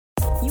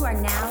You are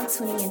now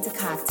tuning into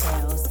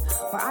Cocktails,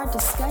 where our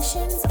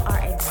discussions are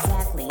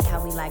exactly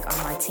how we like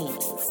our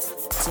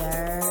martinis.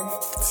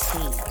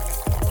 Dirty.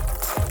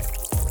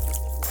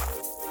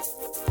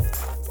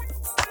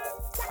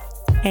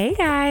 Hey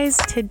guys,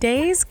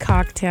 today's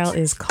cocktail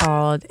is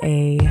called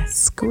a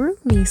Screw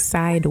Me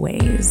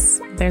Sideways.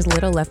 There's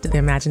little left of the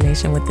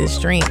imagination with this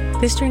drink.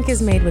 This drink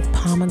is made with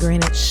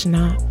pomegranate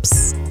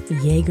schnapps,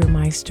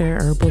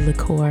 Jägermeister herbal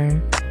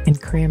liqueur, and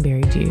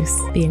cranberry juice.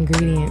 The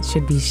ingredients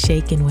should be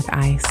shaken with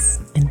ice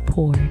and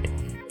poured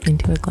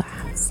into a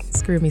glass.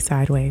 Screw Me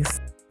Sideways.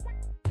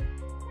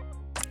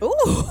 Ooh.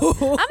 I'm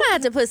gonna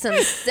have to put some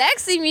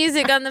sexy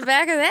music on the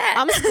back of that.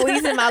 I'm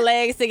squeezing my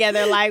legs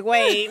together like,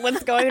 wait,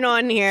 what's going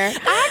on here?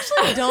 I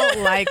actually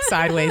don't like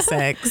sideways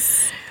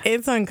sex.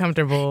 It's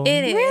uncomfortable.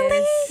 It is.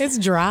 Really? It's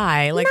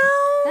dry. Like,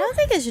 I don't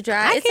think it's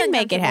dry. I It's can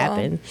make it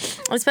uncomfortable.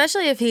 happen.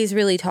 Especially if he's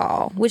really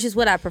tall, which is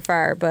what I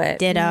prefer. But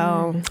Ditto.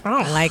 I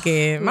don't like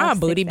it. My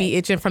booty be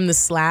itching from the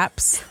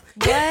slaps.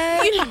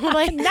 what? You know,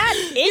 like Not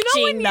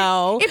itching,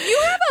 though. if you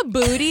have a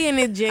booty and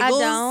it jiggles,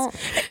 I don't.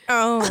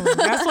 Oh,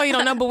 that's why you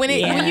don't know. But when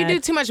you do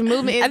too much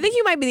movement, I think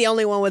you might be the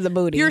only one with a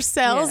booty. your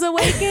cells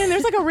awaken.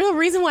 There's like a real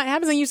reason why it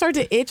happens, and you start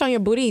to itch on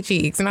your booty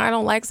cheeks. And I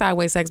don't like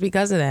sideways sex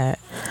because of that.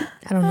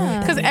 I don't know.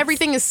 Because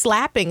everything is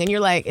slapping, and you're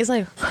like, it's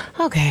like,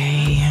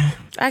 okay.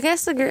 I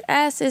guess the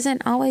ass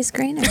isn't always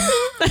greener.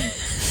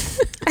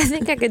 I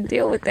think I could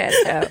deal with that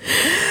though.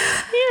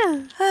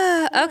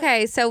 Yeah.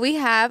 Okay, so we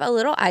have a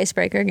little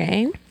icebreaker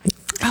game.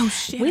 Oh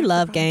shit. We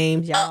love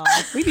games, y'all.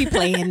 We be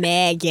playing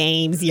mad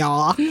games,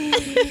 y'all.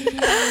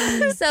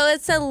 So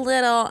it's a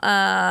little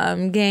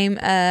game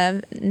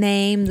of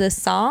name the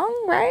song,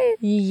 right?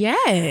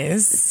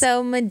 Yes.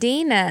 So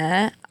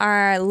Medina,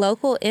 our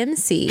local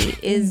MC,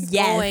 is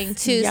Yes. going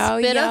to Yo,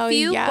 spit yo, a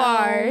few yo.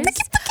 bars.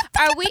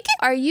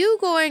 Are you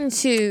going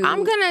to?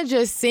 I'm gonna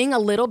just sing a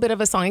little bit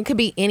of a song. It could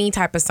be any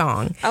type of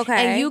song.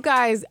 Okay. And you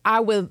guys,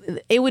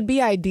 it would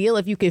be ideal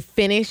if you could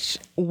finish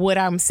what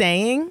I'm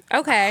saying.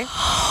 Okay.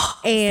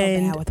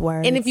 And bad with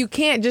words. And if you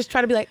can't, just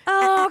try to be like,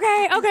 oh,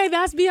 okay,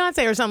 that's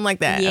Beyonce or something like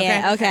that.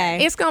 Yeah,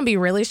 okay. It's gonna be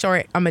really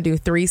short. I'm gonna do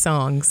 3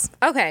 songs.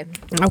 Okay.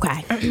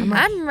 Okay.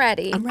 I'm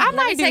ready. I Let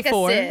might me do take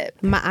 4. a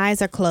sip. My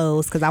eyes are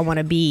closed because I want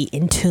to be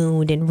in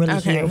tuned and really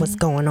Okay. hear what's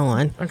going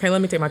on. Okay,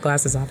 let me take my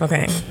glasses off.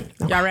 Okay.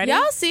 Y'all ready?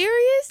 Y'all serious?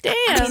 Damn.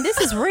 I mean, this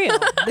is real.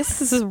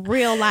 This is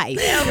real life.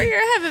 over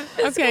here having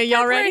physical Okay,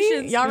 y'all ready?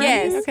 preparations. Y'all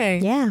ready? Yes. Okay.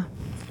 Yeah.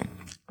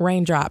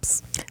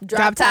 Raindrops.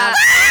 Drop top.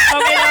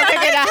 Okay, now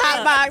pick it a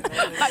hot box.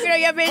 Fuck it on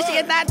your bitch,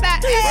 get that.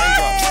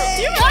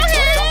 You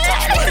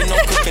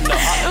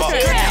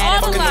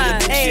all the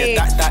lines. Hey.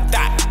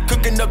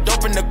 Cooking up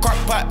dope in the crock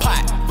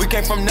pot. We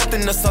came from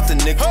nothing to something,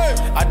 nigga.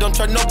 I don't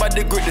trust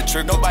nobody, grip the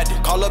trick. Nobody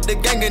call up the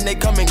gang and they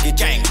come and get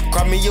gang.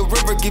 Cry me a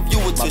river, give you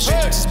a tissue.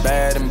 It's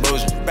bad and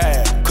bullshit,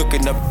 bad.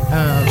 Cooking up.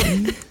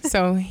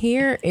 So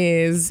here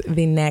is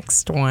the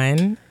next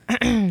one.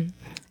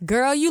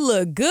 Girl, you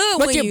look good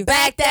when you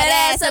back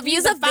that ass up.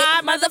 You's a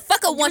fine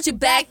motherfucker. Once you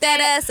back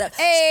that ass up.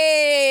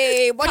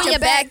 Hey, once you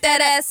back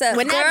that ass up.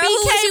 When that Girl, beat who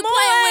was came you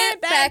playing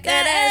with? Back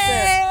that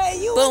ass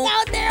up. You Boom, was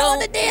out there boom, on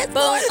the dance boom,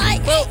 floor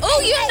like, boom.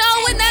 Oh, you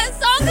know when that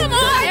song come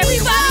on,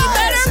 everybody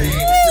better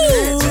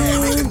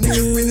move.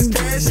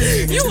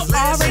 You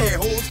already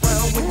hold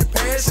fire when you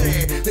pass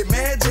it. They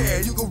mad,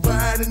 yeah. You can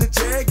ride in the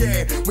jag,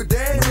 yeah. With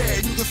that, yeah.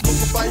 You can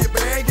smoke a fire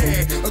bag,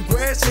 yeah. A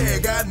grass, yeah.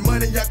 Got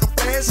money, y'all can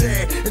flash,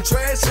 yeah. And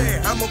trash,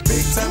 yeah. I'm a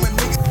big time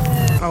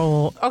nigga.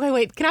 Oh, okay,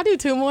 wait. Can I do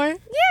 2 more? Yeah,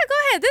 go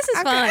ahead. This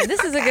is fun.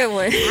 This is a good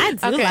one. I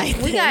do Okay. like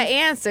We got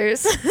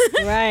answers.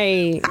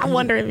 Right. I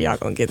wonder if y'all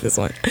gonna get this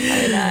one.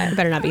 It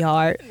better not be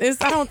hard.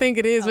 I don't think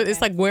it is, but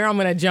it's like where I'm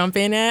gonna jump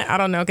in at. I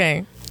don't know.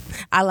 Okay.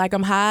 I like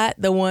them hot,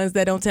 the ones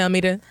that don't tell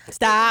me to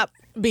stop,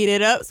 beat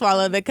it up,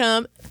 swallow the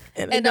cum,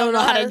 and don't know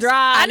how to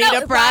drive. I need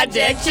a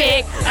project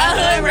chick, a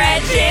hood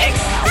rat chick.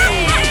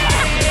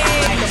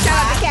 Shout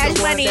out to Cash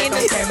Money in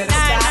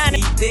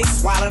the Dick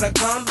swallow the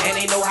cum and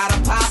they know how to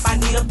pop. I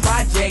need a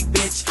project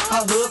bitch,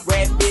 a hood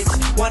rat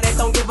bitch, one that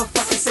don't give a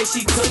fuck and say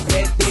she cook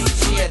that dick.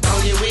 She a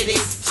don't get with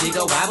it. She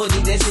go wobble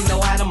then she know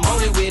how to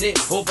moan it with it.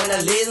 Open the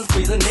lid and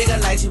squeeze a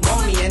nigga like she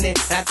want me in it.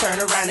 I turn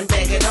around and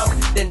back it up,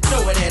 then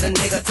throw it at a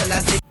nigga till I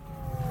stick.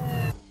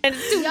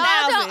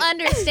 Y'all don't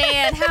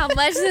understand how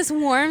much this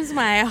warms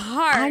my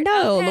heart. I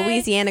know, okay?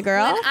 Louisiana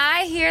girl. When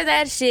I hear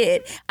that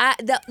shit,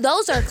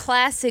 those are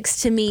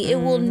classics to me.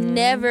 It will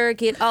never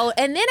get old.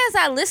 And then as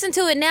I listen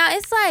to it now,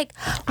 it's like,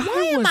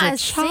 why am I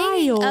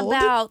singing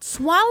about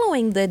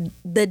swallowing the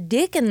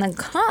dick and the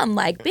cum?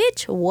 Like,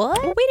 bitch,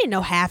 what? Well, we didn't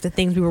know half the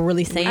things we were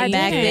really saying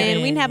back then.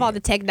 We didn't have all the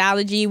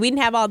technology. We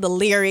didn't have all the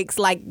lyrics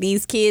like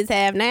these kids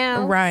have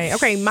now. Right.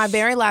 Okay, my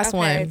very last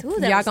one. Ooh,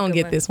 that Y'all was a gonna good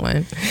get one. this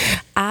one.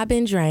 I've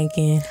been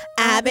drinking.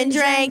 I've been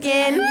drinking.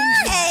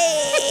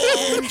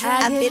 Hey,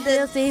 I feel the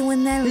filthy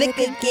when that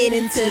liquor get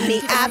into me.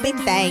 I've been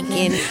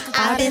thinking.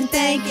 I've been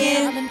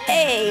thinking.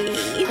 Hey.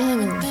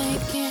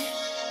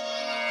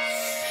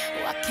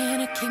 Why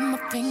can't I keep my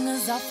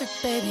fingers off it,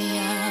 baby?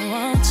 I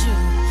want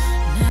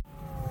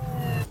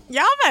you.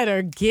 Y'all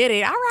better get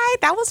it. All right,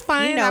 that was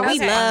fun. You know, That we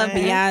was love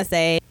fun.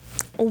 Beyonce.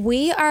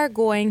 we are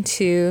going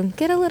to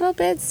get a little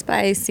bit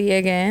spicy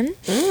again.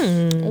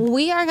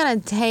 We are going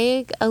to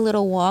take a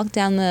little walk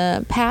down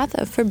the path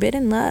of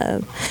forbidden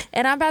love.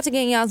 And I'm about to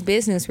get in y'all's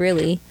business,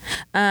 really.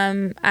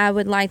 I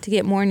would like to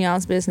get more in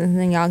y'all's business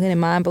than y'all get in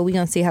mine, but we're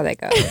going to see how that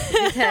goes.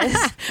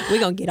 Because We're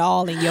going to get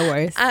all in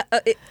yours.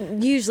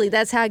 usually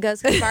that's how it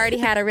goes. Because I've already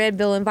had a Red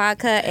Bull and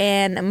vodka,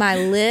 and my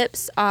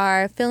lips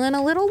are feeling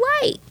a little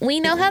white. We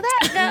know how that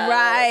goes.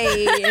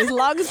 Right. As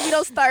long as we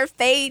don't start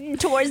fading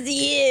towards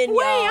the end.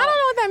 Wait, I don't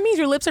know what that means.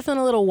 Your lips are feeling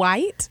a little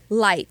white.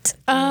 Light.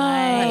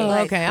 Oh,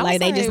 okay. I was Like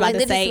they just about They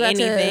to say just about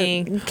to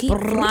anything. keep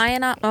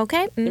flying up.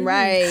 Okay.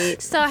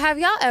 Right. So have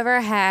y'all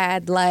ever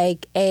had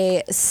like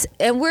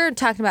and we're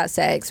talking about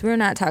sex. We're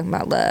not talking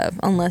about love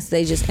unless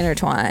they just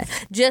intertwine,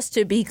 just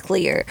to be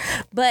clear.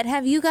 But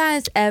have you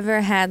guys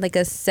ever had like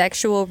a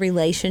sexual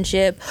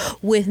relationship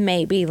with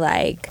maybe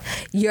like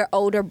your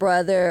older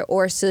brother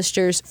or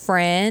sister's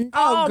friend?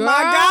 Oh, my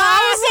God.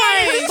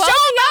 I was like, Both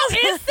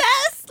of y'all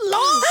Incest,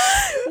 Lord.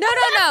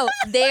 No.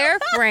 Their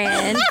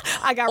friend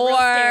I got real Or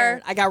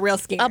scared. I got real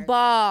scared. a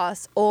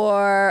boss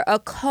or a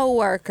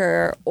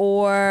coworker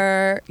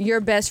or your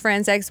best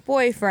friend's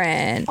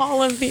ex-boyfriend.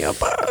 all of the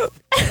above.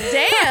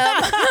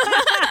 Damn.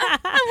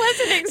 I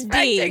wasn't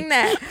expecting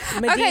that.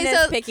 Medina's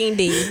so picking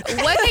D.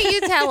 what can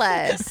you tell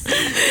us?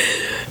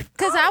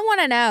 Because I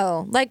want to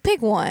know. Like,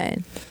 pick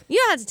one. You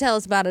don't have to tell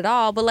us about it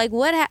all, but like,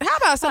 what How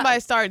about somebody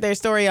start their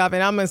story off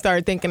and I'm going to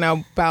start thinking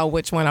about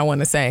which one I want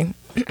to say.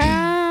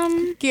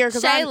 Kiera,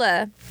 'cause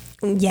Shayla,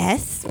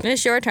 Yes.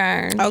 it's your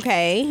turn.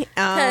 Okay.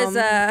 Because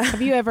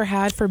have you ever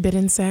had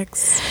forbidden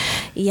sex?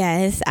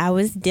 Yes, I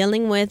was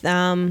dealing with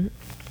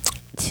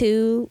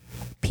two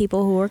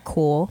people who were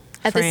cool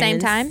at the same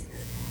friends.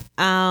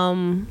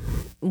 time,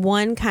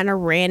 One kind of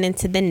ran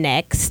into the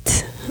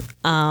next.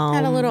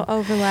 had a little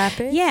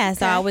overlapping. Yeah,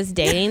 so I was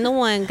dating the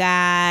one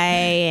guy,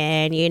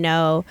 and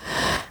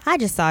I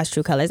just saw his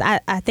true colors. I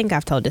think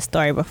I've told this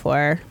story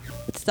before.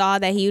 Saw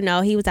that he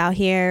was out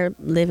here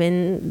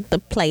living the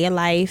player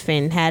life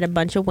and had a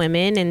bunch of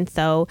women, and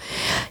so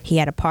he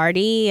had a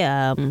party.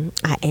 I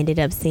ended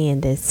up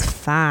seeing this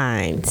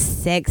fine,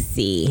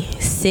 sexy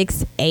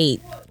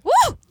 6'8"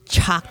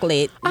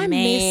 chocolate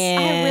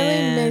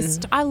man.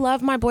 I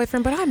love my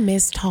boyfriend, but I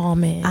miss tall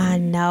men. I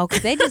know,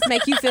 because they just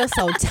make you feel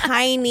so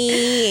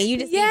tiny, and you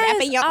just be Yes,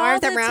 wrapping your all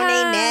arms the around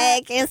their time.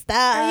 neck and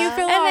stuff. And you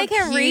feel and all they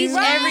can reach cute.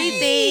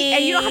 everything,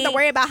 and you don't have to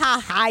worry about how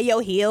high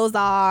your heels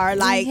are.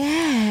 Like,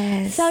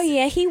 yes. so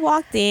yeah, he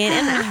walked in,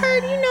 and I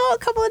heard, a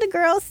couple of the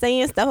girls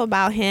saying stuff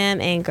about him.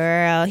 And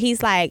girl,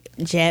 he's like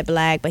jet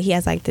black, but he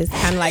has like this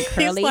kind of like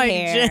curly He's like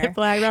hair. jet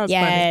black. That was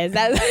Yes,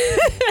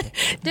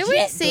 Did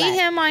we see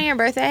him on your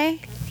birthday?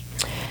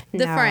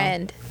 The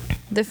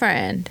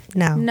friend.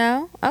 No.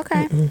 No?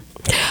 Okay. This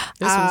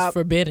was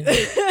forbidden.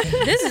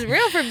 This is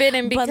real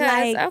forbidden because,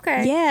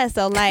 okay. Yeah,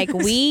 so like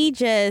we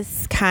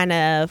just kind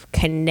of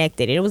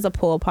connected. It was a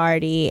pool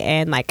party,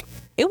 and like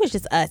it was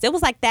just us. It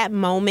was like that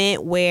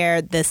moment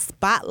where the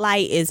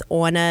spotlight is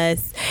on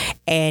us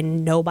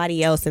and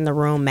nobody else in the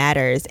room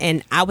matters.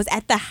 And I was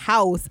at the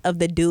house of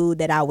the dude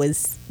that I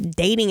was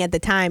dating at the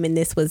time, and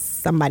this was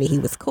somebody he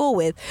was cool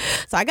with.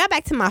 So I got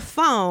back to my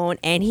phone,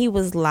 and he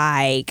was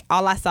like,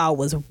 all I saw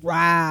was,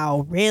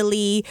 wow,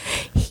 really?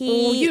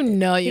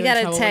 You got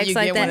a text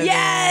like that.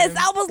 Yes,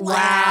 I was like,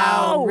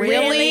 Wow, oh,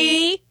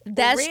 really?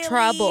 That's Really?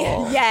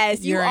 trouble.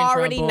 Yes, You're you in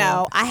already trouble.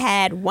 know. I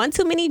had one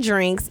too many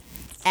drinks,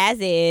 as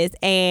is,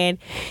 and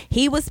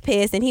he was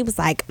pissed, and he was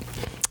like,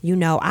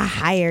 I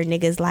hire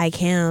niggas like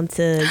him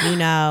to,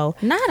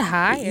 Not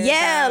higher.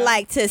 yeah, though.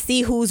 like to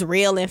see who's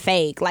real and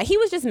fake. Like he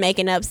was just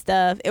making up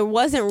stuff. It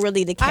wasn't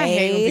really the case. I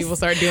hate when people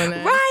start doing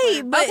that.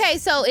 Right, but Okay,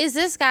 so is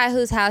this guy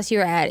whose house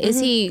you're at, is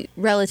he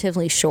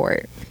relatively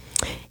short?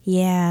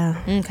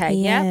 yeah, Okay,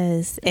 yeah.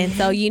 yes, and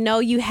so you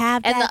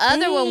have, And that the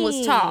other one was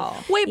thing. tall.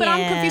 Wait, but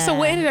I'm confused. So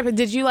what ended up?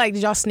 Did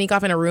y'all sneak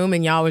off in a room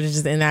and y'all was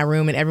just in that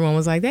room and everyone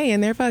was like, they in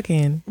there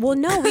fucking? Well,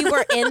 no, we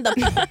were in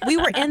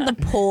the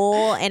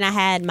pool, and I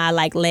had my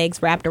like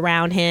legs wrapped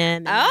around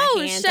him. And Oh,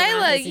 my hands around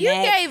Shayla, his you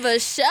neck. gave a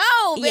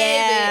show, baby.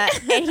 Yeah,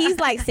 and he's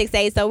like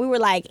 6'8", so we were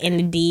like in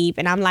the deep,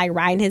 and I'm like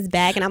riding his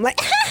back, and I'm like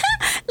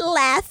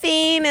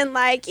laughing, and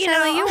like You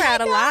oh were my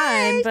out of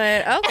line, gosh.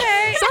 but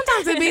okay.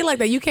 Sometimes it be like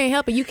that. You can't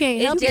help it. You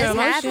can't help your just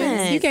emotions.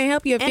 happens. You can't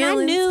help your And I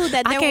feelings. knew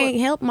that I there can't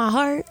were- help my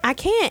heart. I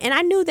can't. And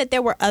I knew that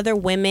there were other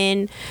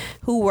women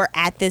who were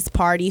at this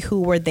party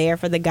who were there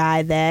for the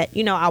guy that,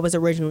 I was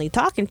originally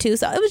talking to.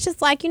 So it was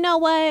just like, you know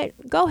what?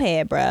 Go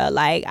ahead, bruh.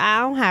 Like, I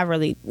don't have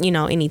really,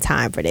 any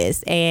time for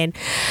this. And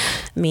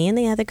me and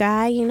the other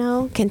guy,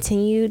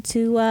 continued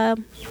to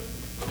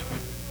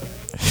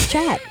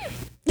chat.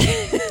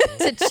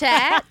 To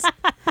chat?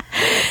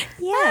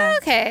 Yeah.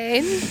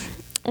 Okay.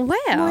 Well.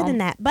 More than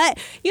that. But,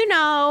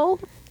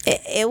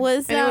 it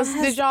was. And it was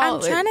did y'all?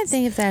 I'm trying to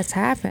think if that's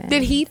happened.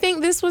 Did he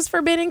think this was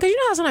forbidden? Because you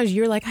know how sometimes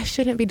you're like, I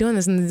shouldn't be doing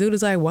this, and the dude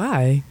is like,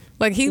 why?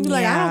 Like he'd be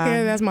like, I don't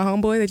care. That's my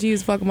homeboy that you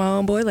used to fuck with my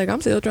homeboy. Like I'm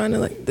still trying to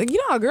like you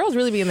know how girls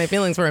really be in their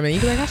feelings for him. And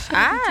you be like,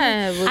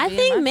 I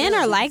think men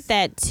are like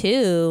that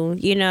too.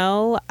 You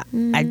know,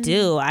 I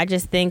do. I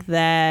just think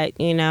that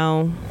it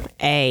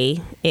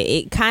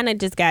kind of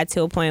just got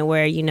to a point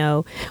where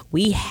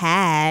we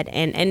had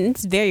and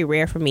it's very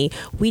rare for me.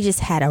 We just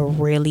had a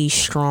really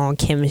strong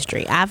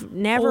chemistry. I've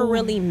never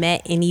really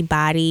met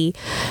anybody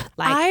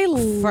like I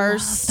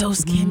first love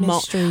those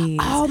chemistries.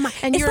 Oh my!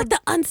 And it's like the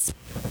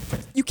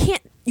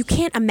you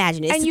can't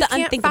imagine it. It's and you the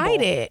can't unthinkable.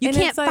 fight it. You And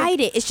can't it's like- fight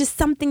it. It's just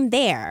something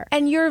there.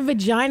 And your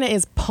vagina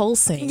is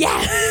pulsing.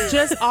 Yeah.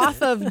 Just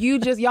off of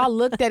y'all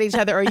looked at each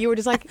other, or you were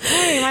just like,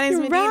 hey, my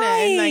name's Medina.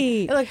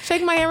 And like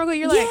shake my hand real quick.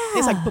 You're like,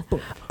 it's like,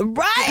 boop, boop.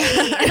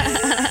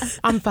 Right.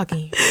 I'm fucking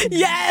you.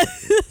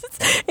 Yes.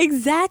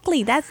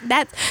 Exactly. That's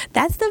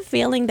the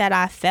feeling that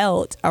I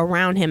felt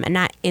around him, and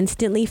I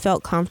instantly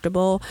felt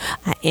comfortable.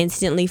 I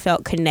instantly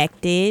felt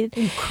connected.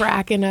 You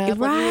cracking up.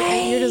 Right.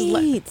 And you're just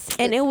like,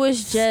 and it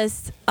was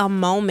just a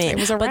moment. It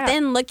was a but wrap.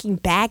 then looking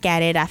back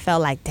at it, I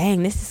felt like,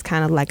 dang, this is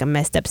kind of like a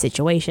messed up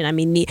situation. I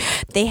mean,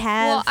 they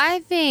have. Well, I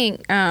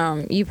think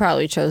you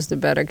probably chose the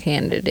better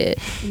candidate.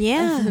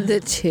 Yeah. The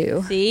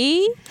two.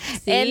 See?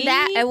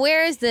 And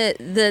where is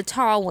the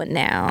tall one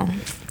now?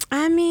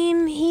 I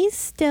mean, he's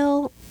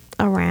still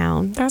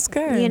around. that's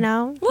good.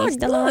 He's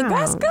still around.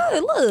 That's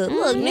good.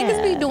 Look, Yeah.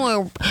 niggas be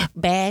doing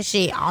bad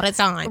shit all the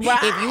time.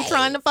 Right. If you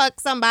trying to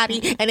fuck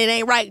somebody and it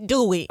ain't right,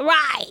 do it.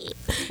 Right.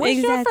 What's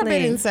your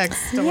forbidden sex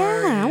story?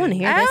 Yeah, I want to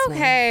hear this one.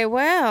 Okay,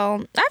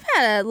 well, I've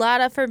had a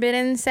lot of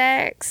forbidden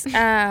sex.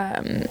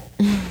 Can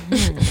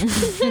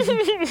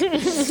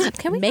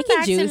we Make come it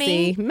back juicy. to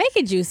me? Make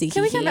it juicy.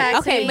 Can we Kiki. come back to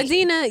Okay, me?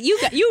 Medina,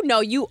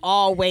 you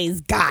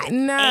always got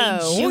No.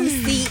 a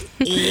juicy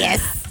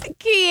yes.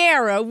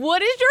 Kiara,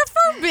 what is your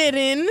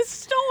forbidden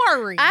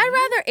story? I'd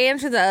rather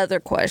answer the other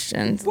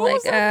questions. What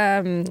was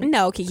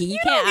No, Kiki, you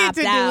can't don't opt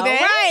get to do out.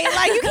 that. Right?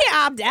 Like you can't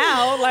opt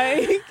out.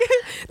 Like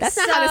that's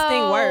not how this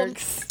thing So,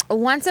 works.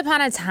 Once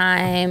upon a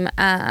time,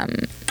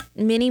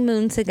 many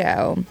moons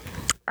ago,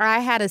 I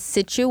had a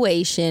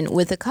situation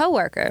with a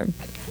coworker,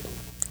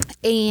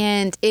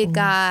 and it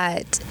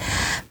got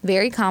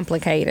very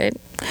complicated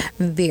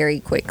very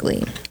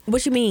quickly.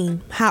 What you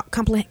mean? How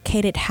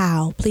complicated?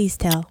 How? Please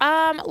tell.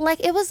 Like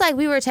it was like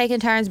we were taking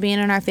turns being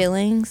in our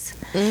feelings,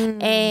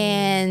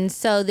 and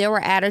so there were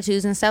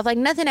attitudes and stuff. Like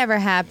nothing ever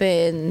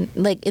happened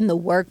like in the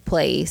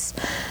workplace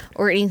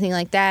or anything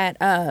like that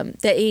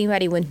that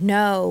anybody would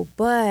know,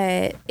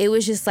 but it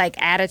was just like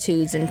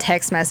attitudes and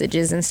text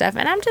messages and stuff.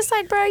 And I'm just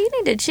like, bro, you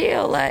need to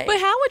chill. Like, But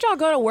how would y'all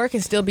go to work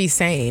and still be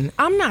sane?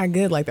 I'm not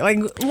good like that. Like,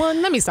 well,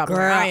 let me stop. Girl,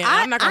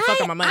 I'm not gonna fuck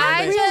on my money.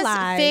 I but- just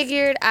realize-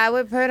 figured I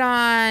would put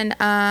on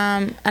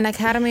an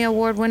Academy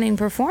Award winning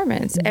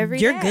performance every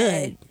day. You're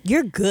good.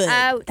 You're good.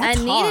 I That's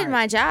needed hard.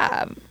 my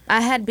job. I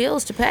had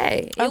bills to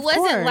pay. Of It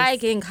wasn't course.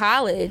 like in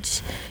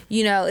college,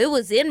 it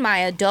was in my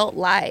adult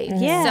life.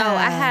 Yeah. So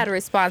I had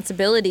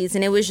responsibilities,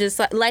 and it was just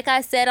like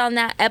I said on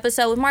that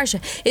episode with Marsha,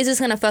 it's just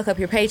gonna fuck up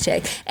your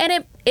paycheck.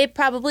 And it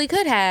probably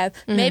could have.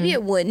 Maybe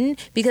it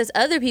wouldn't because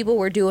other people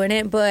were doing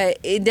it, but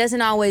it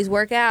doesn't always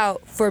work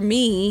out for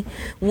me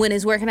when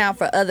it's working out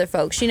for other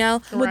folks, Well,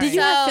 did you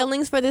So- have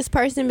feelings for this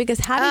person? Because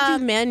how did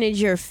you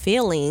manage your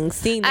feelings,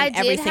 seeing them I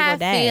every did single have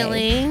day?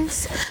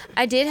 feelings.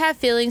 I did have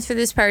feelings for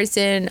this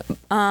person,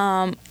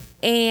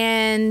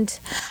 and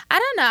I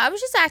don't know. I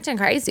was just acting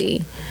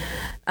crazy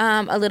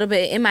a little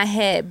bit in my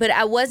head, but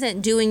I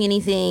wasn't doing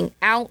anything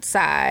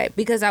outside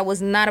because I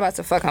was not about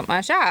to fuck up my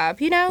job,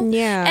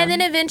 Yeah. And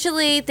then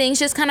eventually things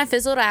just kind of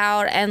fizzled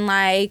out, and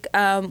like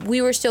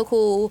we were still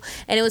cool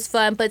and it was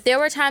fun. But there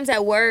were times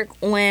at work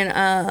when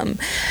I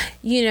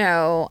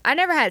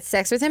never had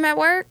sex with him at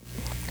work.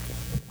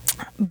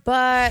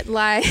 But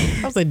like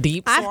That was a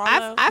deep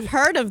swallow. I've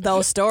heard of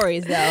those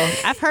stories though.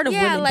 I've heard of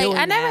women like doing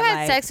I never that.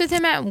 had sex with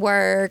him at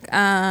work.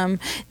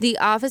 The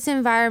office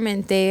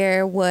environment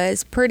there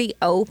was pretty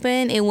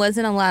open. It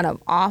wasn't a lot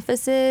of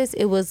offices.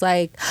 It was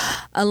like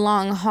a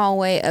long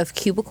hallway of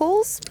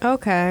cubicles.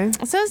 Okay.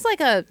 So it's like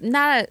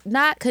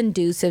not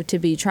conducive to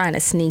be trying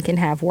to sneak and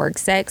have work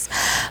sex.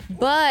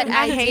 But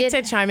I hate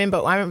to chime in,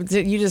 but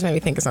you just made me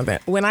think of something.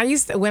 When I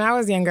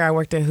was younger, I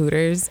worked at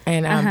Hooters,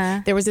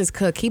 and there was this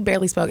cook. He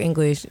barely spoke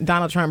English.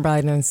 Donald Trump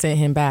probably done sent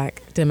him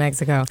back to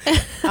Mexico.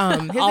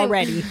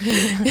 Already.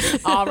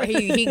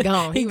 He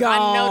gone.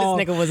 I know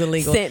this nigga was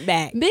illegal. Sent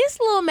back. This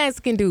little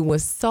Mexican dude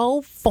was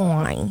so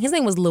fine. His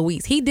name was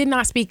Luis. He did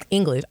not speak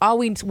English. All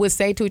we would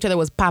say to each other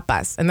was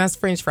papas, and that's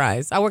French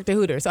fries. I worked at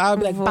Hooters, so I would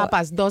be like,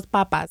 papas, dos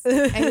papas.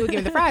 And he would give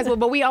me the fries.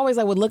 But we always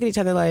would look at each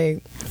other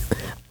like,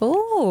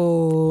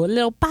 Ooh,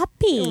 little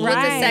papi. With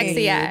the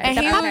sexy eyes. And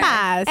he,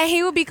 Papas. and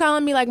he would be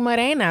calling me like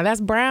Morena, that's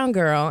brown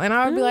girl. And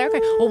I would be like, okay.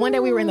 Well, one day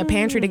we were in the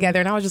pantry together,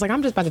 and I was just like,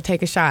 I'm just about to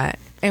take a shot.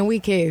 And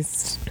we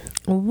kissed.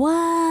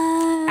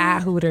 What?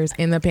 At Hooters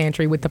in the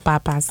pantry with the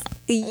papas.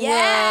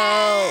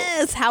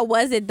 Yes. How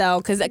was it though?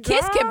 Because a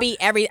kiss can be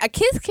a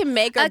kiss can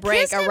make or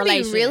break kiss a can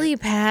relationship. be really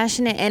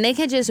passionate, and it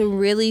can just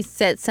really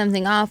set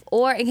something off,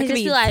 or it can just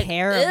be be like,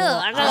 terrible.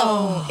 "Ugh, I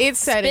gotta It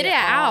said spit it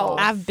out."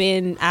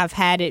 I've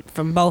had it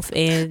from both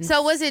ends.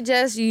 So was it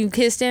just you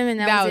kissed him and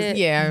that was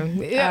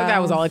it? That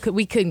was all.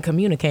 We couldn't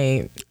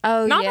communicate.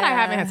 Oh, Not yeah. that I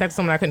haven't had sex with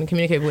someone I couldn't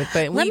communicate with,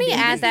 but Let me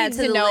add that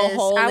to to the know list.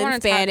 whole I in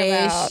want to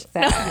Spanish. talk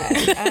about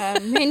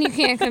that. Men you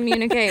can't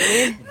communicate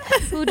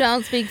with who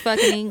don't speak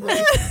fucking English.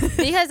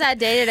 Because I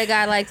dated a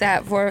guy like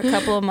that for a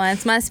couple of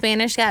months. My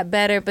Spanish got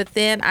better, but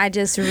then I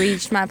just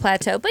reached my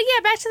plateau. But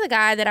yeah, back to the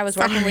guy that I was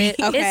working with.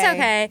 Okay. It's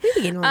okay. We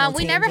be getting on a little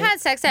We never tangent.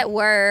 had sex at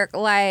work.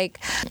 Like,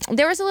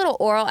 there was a little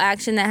oral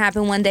action that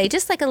happened one day,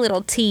 just like a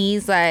little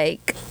tease,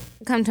 like,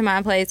 come to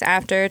my place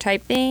after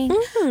type thing.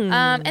 And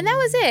that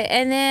was it.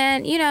 And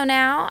then,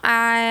 now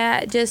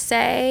I just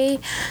say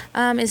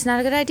it's not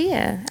a good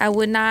idea. I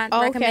would not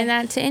recommend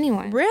that to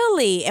anyone.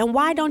 Really? And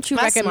why don't you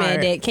That's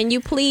recommend smart. it? Can you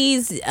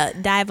please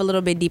dive a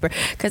little bit deeper?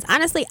 Because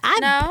honestly,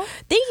 No.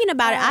 thinking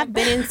about it, I've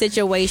been in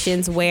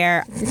situations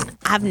where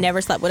I've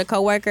never slept with a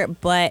coworker,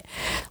 but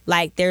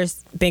like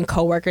there's been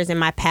coworkers in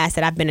my past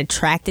that I've been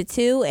attracted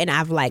to, and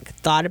I've like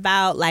thought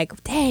about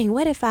like, dang,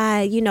 what if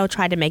I,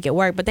 tried to make it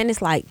work? But then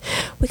it's like,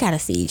 we gotta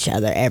see each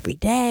other every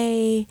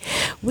day.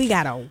 We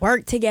gotta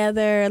work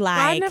together. Like,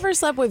 I've never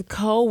slept with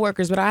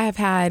co-workers, but I have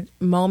had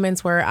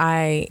moments where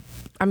I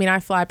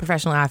fly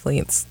professional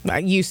athletes. I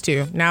used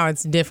to. Now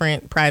it's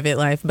different, private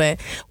life. But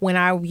when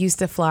I used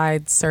to fly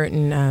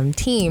certain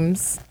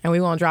teams, and we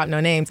won't drop no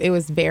names, it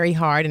was very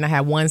hard, and I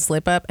had one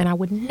slip up, and I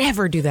would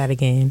never do that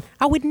again.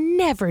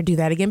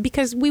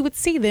 Because we would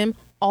see them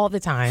all the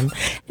time.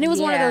 And it was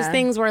one of those Yeah.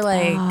 things where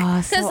like...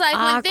 Because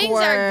when things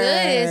are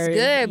good, it's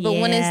good. But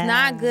when it's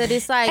not good,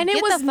 it's like, and get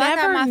it was the fuck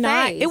never out my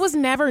not. face. It was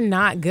never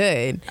not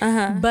good,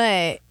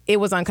 but it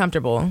was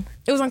uncomfortable.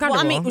 It was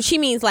uncomfortable. Well, I mean, she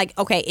means like,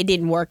 okay, it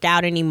didn't work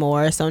out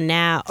anymore, so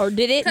now, or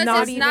did it?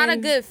 Because it's not a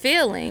good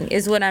feeling,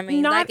 is what I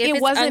mean. Like, if it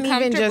it's wasn't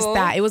even just uncomfortable-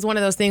 that. It was one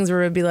of those things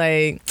where it'd be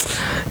like,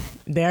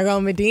 there go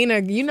Medina.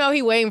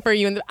 He waiting for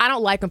you. And I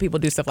don't like when people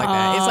do stuff like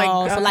that. It's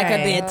like, so like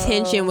okay. the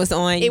attention was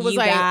on It was you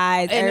like,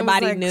 guys. and it was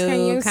Everybody like, knew. Can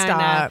you kinda.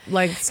 stop?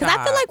 Like, Because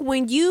I feel like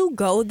when you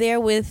go there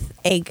with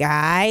a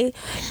guy,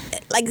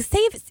 like say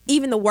if it's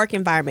even the work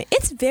environment,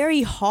 it's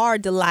very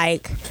hard to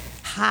like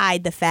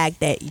hide the fact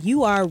that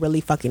you are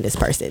really fucking this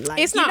person. Like,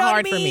 it's you not know what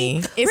hard I for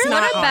mean? me. It's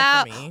not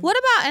hard for me. What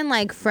about in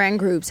like friend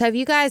groups? Have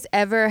you guys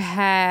ever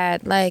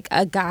had like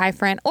a guy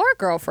friend or a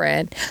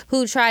girlfriend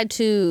who tried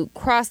to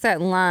cross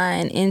that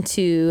line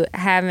into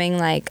having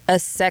like a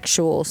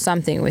sexual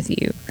something with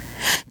you?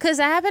 Because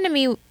that happened to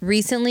me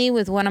recently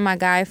with one of my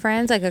guy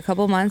friends like a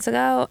couple months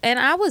ago, and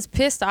I was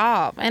pissed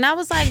off, and I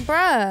was like,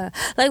 bruh,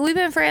 like we've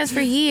been friends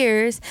for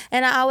years,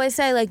 and I always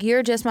say like,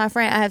 you're just my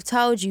friend. I have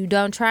told you,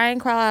 don't try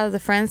and crawl out of the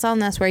friend zone.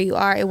 That's where you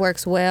are. It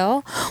works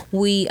well.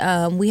 We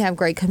have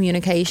great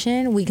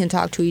communication. We can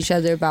talk to each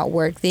other about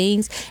work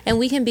things, and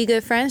we can be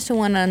good friends to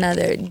one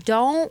another.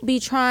 Don't be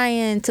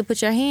trying to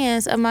put your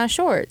hands on my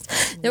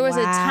shorts. There was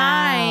a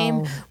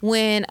time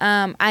when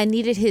I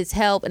needed his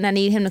help and I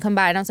needed him to come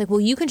by, and I was like,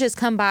 well, you can just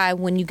come by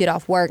when you get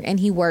off work, and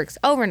he works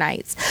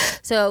overnights.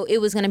 So it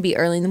was going to be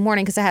early in the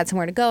morning because I had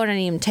somewhere to go and I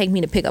needed him to take me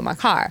to pick up my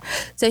car.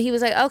 So he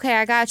was like, okay,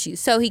 I got you.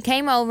 So he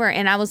came over,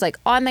 and I was like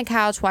on the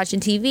couch watching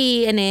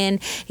TV, and then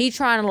he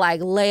trying to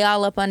like lay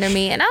all up under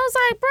me, and I was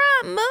like,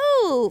 bro,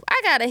 move. I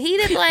got a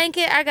heated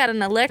blanket. I got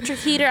an electric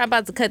heater. I'm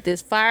about to cut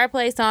this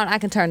fireplace on. I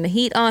can turn the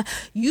heat on.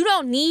 You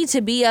don't need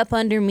to be up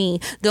under me.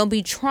 Don't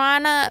be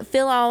trying to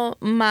feel on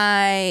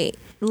my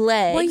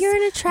legs. Well, you're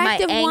an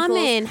attractive my ankles.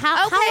 woman.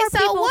 How Okay, are so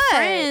people what?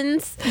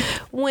 friends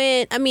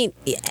when, I mean,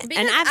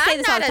 and I've said I'm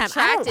this all the not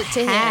time, I don't attracted to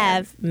him.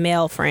 have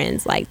male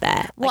friends like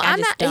that. Well, Like, I I'm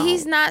just not. don't.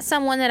 He's not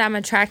someone that I'm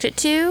attracted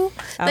to.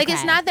 Like, it's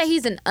Okay. not that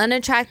he's an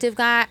unattractive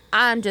guy.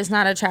 I'm just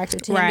not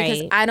attracted to him because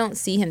Right. I don't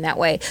see him that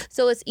way.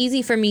 So it's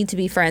easy for me to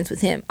be friends with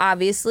him.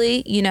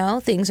 Obviously,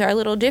 things are a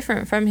little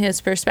different from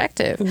his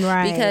perspective,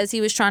 Right. Because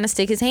he was trying to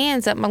stick his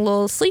hands up my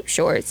little sleep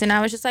shorts, and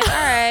I was just like, all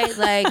right,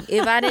 like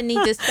if I didn't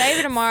need this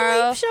favor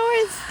tomorrow,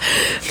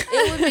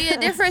 it would be a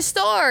different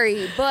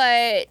story.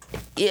 But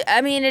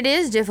I mean, it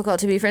is difficult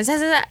to be friends.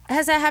 Has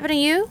that happened to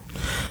you?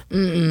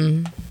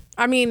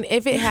 I mean,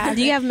 if it had...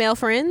 Do you have male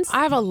friends?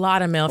 I have a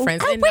lot of male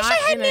friends. I and wish not I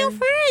had in a- male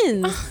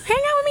friends. Hang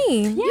out with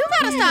me. You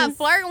gotta stop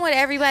flirting with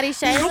everybody,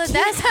 Shayla.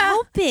 That's how.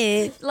 Help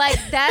it. Like,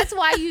 that's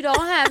why you don't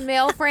have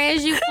male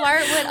friends. You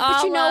flirt with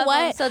all you know of what?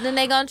 them, so then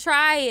they gonna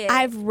try it.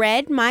 I've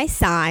read my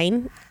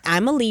sign.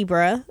 I'm a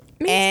Libra.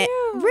 Me and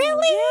too.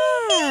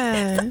 Really?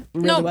 Yeah.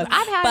 Really No, was.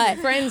 I've had But-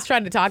 friends try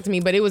to talk to me,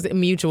 but it was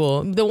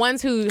mutual. The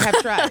ones who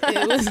have tried,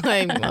 it was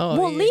like, oh,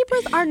 Well, yeah.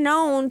 Libras are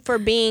known for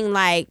being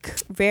like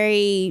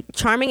very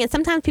charming, and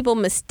sometimes people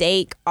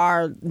mistake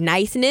our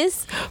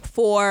niceness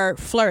for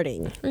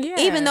flirting, Yeah.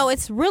 even though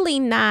it's really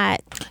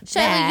not. Shayla,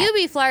 that. you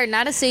be flirting.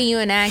 I done seen you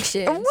in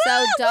action. What? So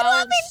What do I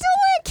don't. be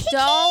doing?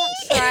 Don't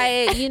try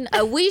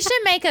it. We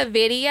should make a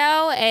video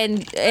and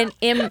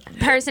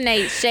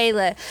impersonate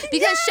Shayla,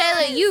 because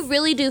Shayla, you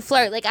really do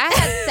flirt. Like, I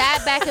have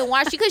sat back and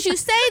watched you because you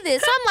say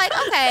this. So I'm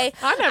like, okay,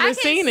 I've never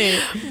seen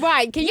it.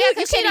 Right? Can you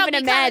because she can't don't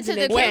even be coming imagine to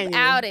the it? group Can you?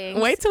 outing.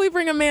 Wait till we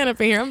bring a man up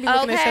in here. I'm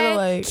gonna be looking at Shayla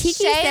like,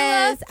 Kiki Shayla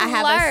says I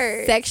have a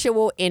flirts.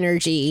 sexual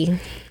energy.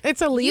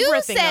 it's a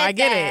Libra thing. Though. I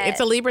get that. it. It's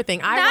a Libra thing.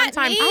 Not one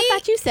time. me. I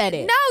thought you said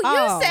it. No, you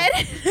Oh. said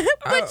it.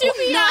 But you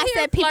be No, out I here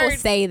said people flirting.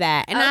 say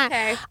that, and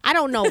Okay. I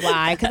don't know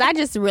why, because I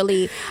just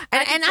really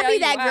and can I tell be you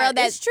that why. girl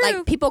that It's true.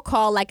 like people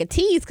call like a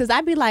tease, because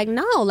I'd be like,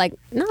 no,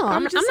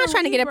 I'm just not a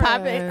trying to get it Libra.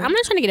 popping. I'm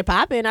not trying to get it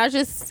popping. I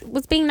just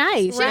was being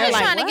nice. She They're was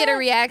like, trying to get a "What?"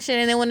 reaction,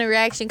 and then when the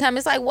reaction comes,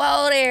 it's like,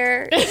 whoa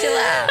there, chill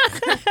out.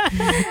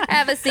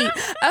 Have a seat.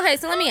 Okay,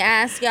 so let me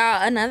ask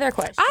y'all another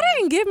question. I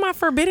didn't give my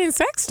forbidden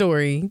sex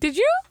story. Did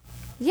you?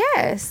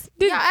 Yes.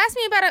 Y'all asked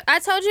me about I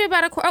told you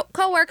about a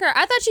coworker.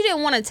 I thought you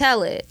didn't want to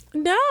tell it.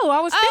 No, I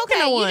was thinking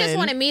Okay, of you one. just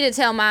wanted me to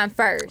tell mine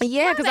first.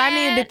 Yeah, because I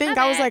needed to think.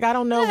 I was like, I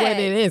don't know what it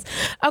is.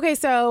 Okay,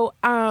 so,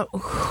 dang,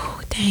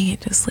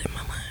 it just slipped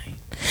my mind.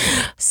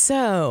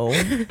 So,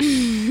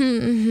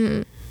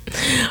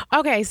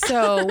 okay,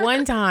 so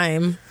one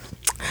time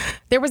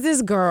there was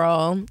this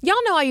girl. Y'all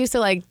know I used to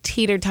like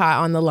teeter-tot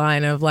on the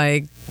line of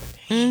like,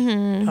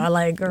 I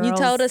like girls. You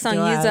told us on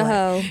Do I Use a like-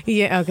 Hoe.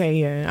 Yeah, okay,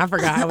 yeah. I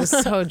forgot. I was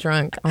so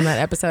drunk on that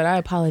episode. I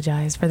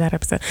apologize for that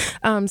episode.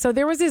 So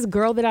there was this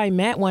girl that I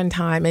met one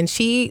time, and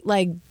she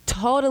like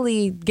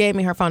totally gave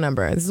me her phone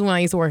number. This is when I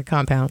used to work at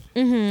Compound.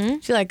 Mm-hmm.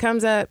 She like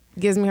comes up,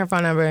 gives me her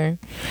phone number,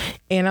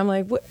 and I'm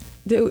like, what?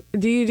 Do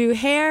you do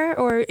hair?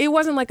 Or it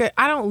wasn't like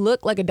I don't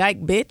look like a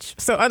dyke bitch.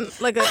 So I'm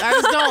like, I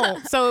just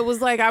don't. So it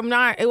was like,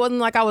 it wasn't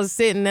like I was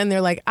sitting and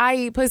they're like, I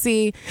eat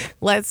pussy.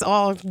 Let's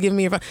all give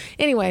me your phone.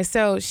 Anyway,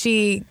 so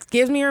she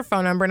gives me her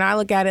phone number and I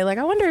look at it like,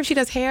 I wonder if she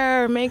does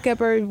hair or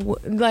makeup or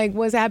like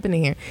what's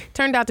happening here.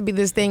 Turned out to be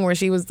this thing where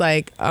she was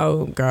like,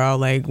 oh girl,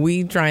 like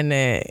we trying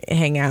to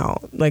hang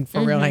out, like for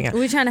real hang out.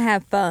 We're trying to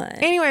have fun.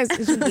 Anyways,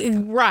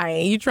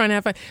 right. You trying to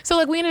have fun. So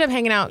like we ended up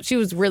hanging out. She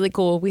was really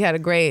cool. We had a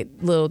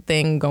great little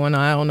thing going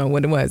on. I don't know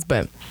what it was,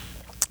 but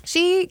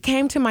she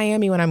came to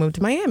Miami when I moved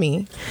to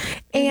Miami.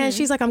 And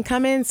she's like, I'm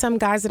coming. Some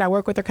guys that I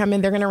work with are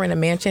coming. They're going to rent a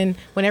mansion.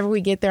 Whenever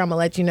we get there, I'm going to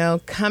let you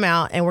know. Come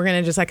out and we're going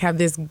to just like have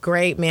this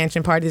great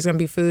mansion party. There's going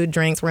to be food,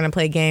 drinks. We're going to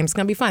play games. It's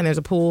going to be fun. There's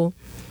a pool.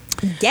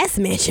 Guest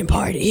mansion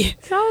party.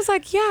 So I was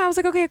like, yeah. I was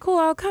like, okay, cool.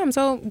 I'll come.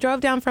 So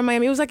drove down from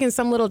Miami. It was like in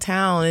some little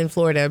town in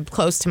Florida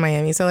close to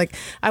Miami. So like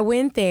I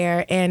went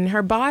there and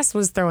her boss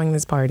was throwing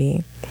this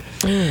party.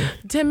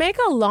 To make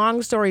a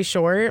long story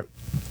short,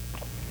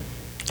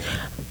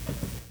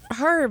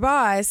 her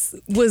boss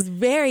was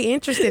very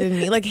interested in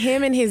me. Like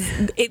him and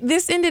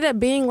this ended up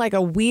being like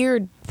a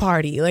weird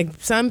party. Like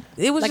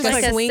it was Like just a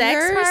like sex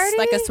swingers, party?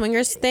 like a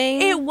swingers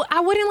thing. I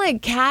wouldn't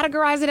like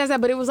categorize it as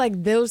that, but it was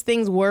like those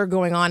things were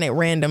going on at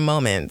random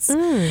moments.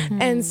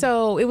 And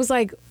so it was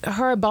like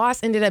her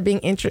boss ended up being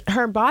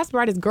her boss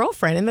brought his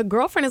girlfriend, and the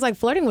girlfriend is like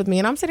flirting with me,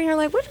 and I'm sitting here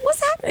like, what's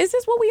happening? Is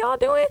this what we all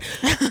doing?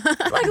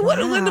 Like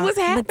what's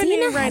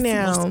happening right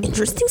now?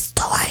 Interesting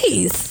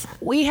stories.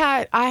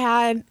 I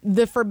had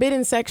the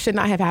forbidden sex should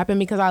not have happened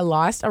because I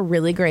lost a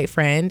really great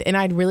friend, and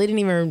I really didn't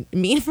even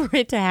mean for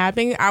it to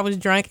happen. I was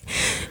drunk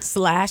 /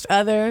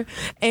 other,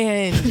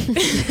 and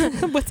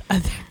What's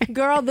other?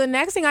 girl, the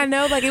next thing I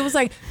know, like it was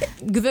like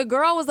the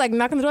girl was like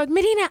knocking the door like,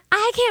 Medina,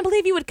 I can't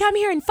believe you would come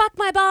here and fuck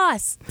my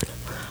boss.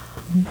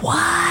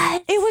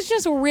 What? It was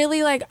just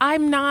really like,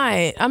 I'm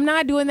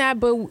not doing that,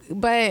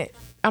 but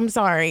I'm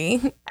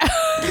sorry.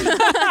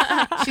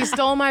 She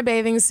stole my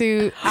bathing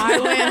suit. I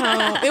went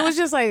home. It was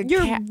just like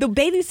The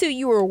bathing suit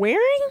you were wearing?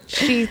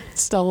 she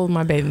stole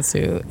my bathing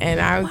suit, and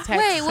I texted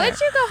Wait, her.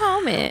 what'd you go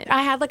home in?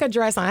 I had like a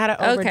dress on. I had an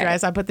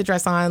overdress. I put the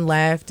dress on,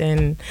 left,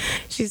 and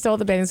she stole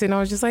the bathing suit. And I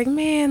was just like,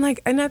 man,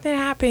 like nothing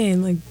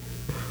happened. Like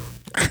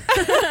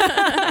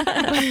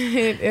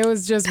it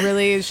was just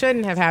really, it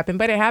shouldn't have happened,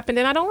 but it happened,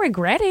 and I don't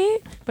regret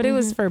it. But it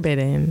was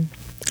forbidden.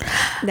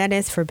 That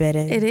is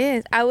forbidden. It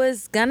is. I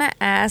was gonna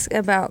ask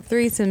about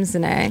threesomes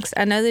next.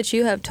 I know that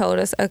you have told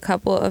us a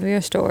couple of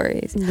your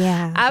stories.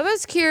 Yeah. I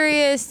was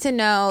curious to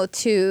know,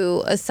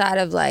 too, aside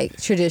of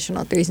like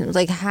traditional threesomes,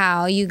 like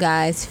how you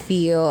guys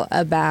feel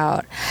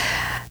about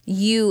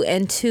you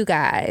and two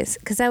guys.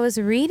 Because I was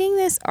reading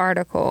this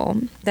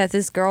article that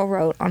this girl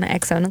wrote on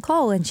XO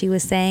Nicole, and she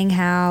was saying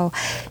how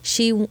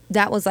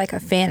that was like a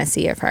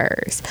fantasy of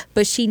hers,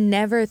 but she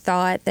never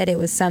thought that it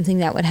was something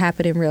that would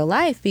happen in real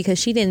life because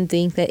she didn't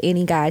think that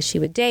any guy she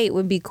would date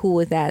would be cool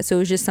with that. So it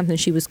was just something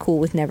she was cool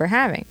with never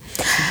having.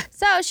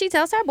 So she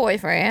tells her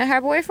boyfriend.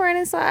 Her boyfriend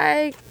is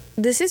like,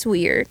 this is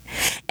weird.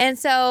 And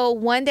so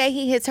one day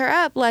he hits her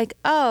up like,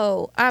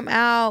 oh, I'm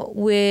out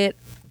with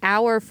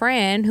our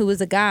friend who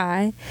was a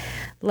guy,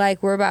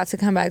 like we're about to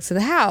come back to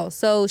the house.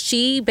 So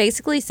she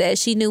basically said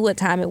she knew what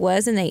time it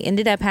was, and they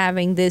ended up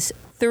having this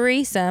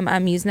threesome.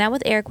 I'm using that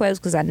with air quotes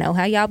because I know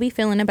how y'all be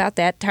feeling about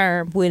that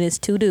term when it's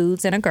two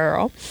dudes and a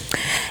girl.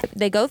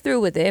 They go through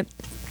with it.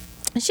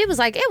 she was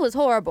like, it was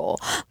horrible.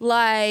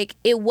 Like,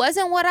 it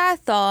wasn't what I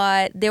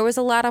thought. There was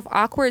a lot of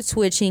awkward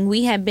switching.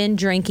 We had been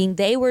drinking.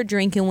 They were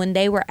drinking when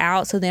they were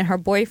out. So then her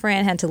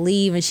boyfriend had to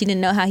leave and she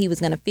didn't know how he was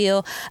going to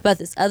feel about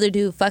this other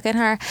dude fucking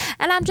her.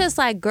 And I'm just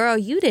like, girl,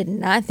 you did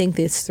not think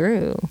this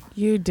through.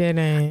 You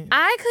didn't.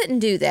 I couldn't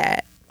do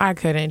that. I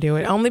couldn't do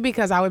it. Only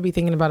because I would be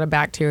thinking about a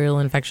bacterial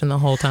infection the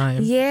whole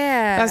time.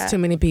 Yeah. That's too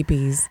many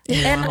peepees.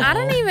 And I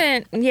don't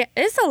even,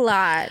 it's a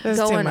lot That's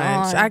going too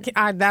much.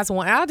 on. That's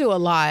one. I'll do a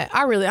lot.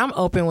 I'm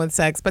open with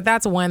sex, but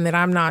that's one that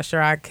I'm not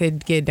sure I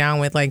could get down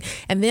with. Like,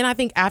 and then I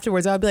think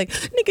afterwards I'll be like,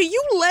 nigga,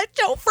 you let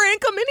your friend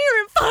come in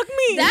here and fuck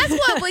me. That's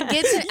what would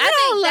get to. I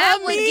think that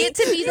would get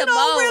to me you the don't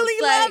most.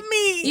 really like, love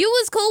me. You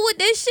was cool with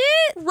this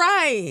shit?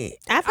 Right.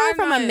 I've heard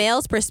from a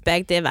male's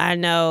perspective. I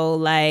know,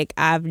 like,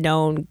 I've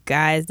known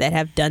guys that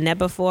have done that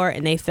before,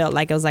 and they felt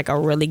like it was like a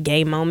really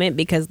gay moment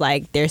because,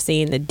 like, they're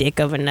seeing the dick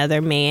of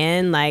another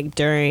man, like,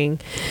 during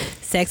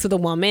sex with a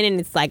woman, and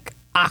it's like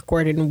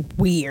awkward and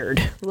weird.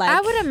 Like,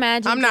 I would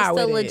imagine I'm just not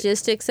the with it.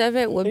 logistics of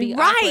it would be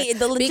Right, awkward.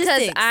 the logistics.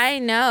 Because I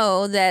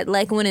know that,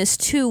 like, when it's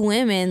two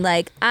women,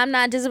 like, I'm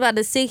not just about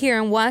to sit here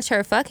and watch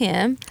her fuck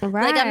him.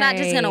 Like, I'm not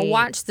just gonna Right.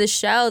 watch the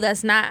show.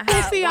 That's not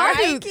how. See, it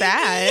I'll works. do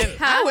that.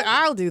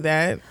 I'll do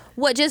that.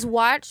 What? Just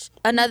watch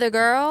another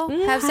girl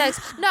have sex?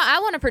 No, I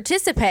want to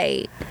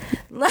participate.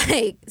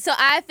 Like, so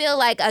I feel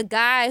like a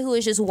guy who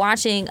is just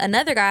watching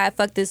another guy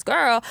fuck this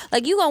girl,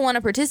 like, you gonna want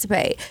to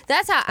participate.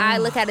 That's how I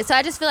look at it. So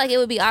I just feel like it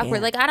would be awkward.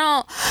 Yeah. Like, I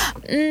don't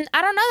know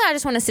that I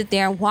just want to sit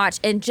there and watch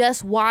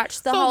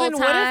the whole then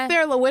time.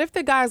 what if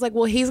the guy's like,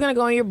 well, he's gonna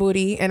go in your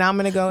booty and I'm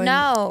gonna go in.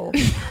 No,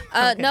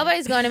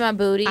 nobody's going in my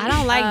booty. I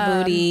don't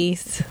like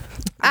booties.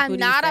 I'm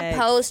Booty not sex.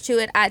 opposed to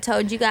it. I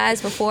told you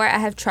guys before. I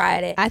have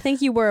tried it. I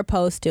think you were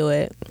opposed to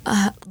it.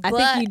 I but-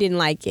 think you didn't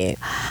like it.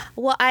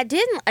 Well, I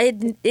didn't.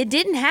 It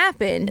didn't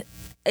happen.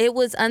 It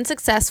was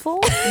unsuccessful.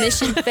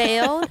 Mission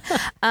failed.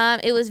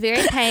 It was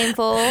very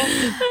painful.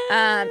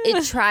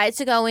 It tried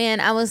to go in.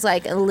 I was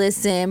like,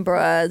 listen,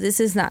 bruh, this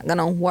is not going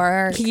to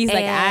work. He's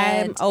like,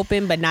 I'm And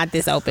open, but not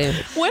this open.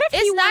 What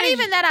if it's not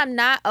even that I'm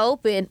not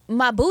open.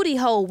 My booty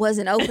hole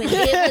wasn't open.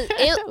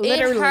 It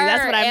Literally, hurt,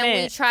 that's what I and we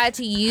meant. tried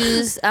to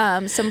use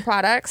some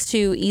products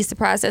to ease the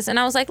process. And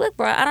I was like, look,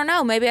 bro, I don't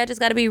know. Maybe I just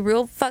got to be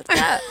real fucked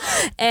up.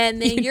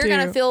 And then you're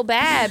going to feel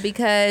bad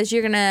because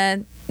you're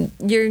gonna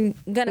feel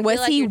Was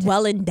like he you're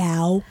well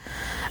endowed?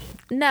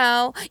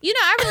 No,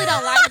 I really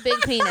don't like big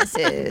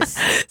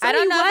penises. I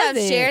don't he know if I've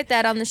wasn't. shared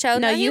that on the show.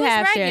 No, he you was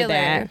have regular.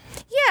 shared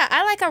that. Yeah,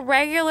 I like a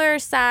regular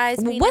size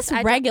penis. What's I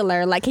don't-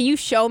 regular? Like, can you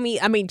show me?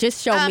 I mean,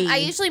 just show me. I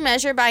usually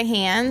measure by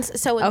hands.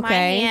 So with my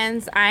Okay.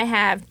 hands, I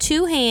have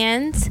 2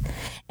 hands,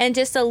 and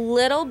just a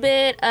little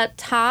bit up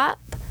top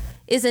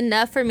is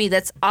enough for me.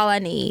 That's all I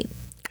need.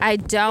 I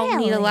don't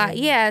need a lot.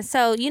 Yeah,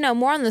 so,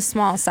 more on the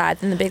small side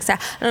than the big side.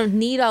 I don't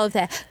need all of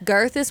that.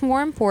 Girth is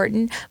more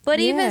important.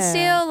 But even Yeah.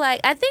 still, like,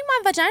 I think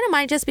my vagina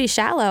might just be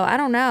shallow. I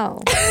don't know.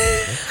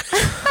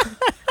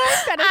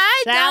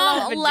 I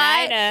shallow don't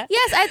like. vagina.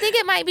 Yes, I think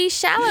it might be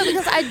shallow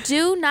because I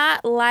do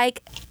not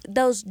like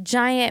those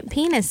giant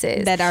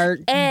penises that are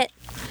and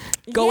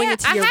going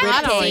into your I rib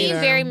haven't cage. seen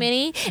very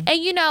many, and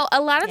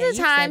a lot of the you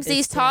said times this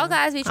these too. tall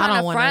guys be I trying don't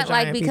to want no front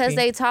like giant because pee-pee.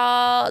 they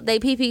tall, they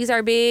peepees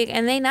are big,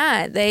 and they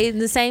not. They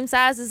the same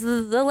size as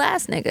the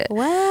last nigga.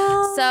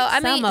 Well, So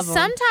I some mean, of 'em.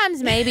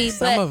 sometimes maybe,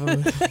 Some but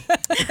of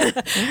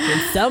them.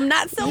 some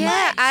not so yeah,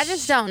 much. I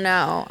just don't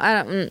know.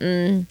 I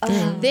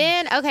don't.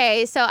 Then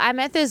okay, so I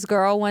met this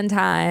girl one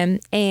time,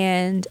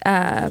 and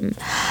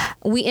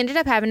we ended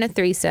up having a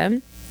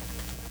threesome,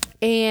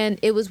 and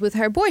it was with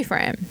her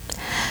boyfriend.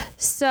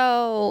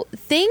 So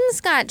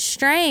things got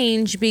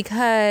strange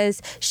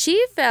because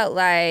she felt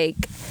like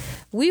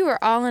we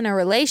were all in a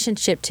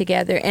relationship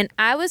together, and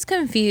I was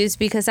confused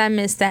because I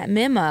missed that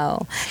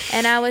memo,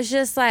 and I was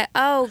just like,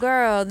 oh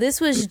girl, this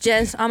was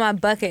just on my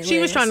bucket list. She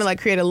was trying to like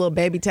create a little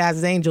Baby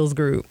Taz's Angels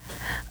group.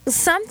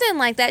 Something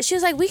like that. She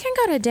was like, we can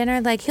go to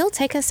dinner, like he'll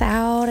take us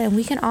out and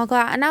we can all go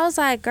out. And I was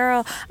like,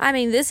 girl, I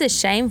mean, this is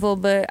shameful,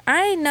 but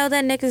I didn't know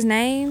that nigga's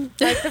name.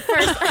 Like the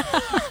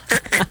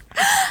first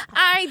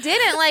I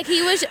didn't. Like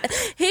he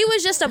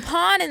was just a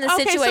pawn in the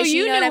Okay, situation. so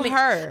you know what I knew mean?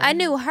 her. I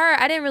knew her.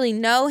 I didn't really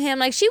know him.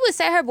 Like she would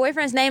say her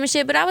boyfriend's name and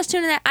shit, but I was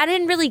tuning that. I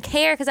didn't really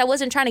care because I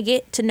wasn't trying to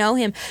get to know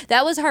him.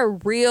 That was her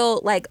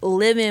real like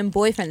living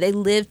boyfriend. They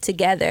lived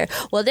together.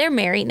 Well, they're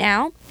married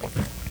now.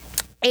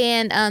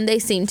 And they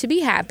seem to be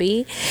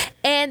happy,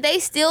 and they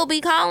still be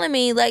calling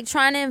me, like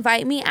trying to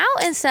invite me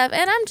out and stuff.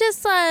 And I'm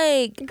just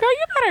like, Girl,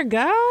 you better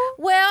go.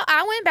 well,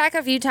 I went back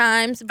a few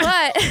times, but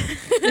I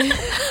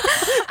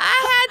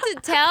had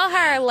to tell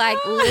her, like,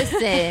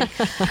 listen,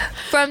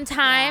 from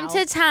time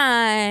to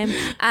time,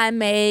 I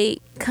may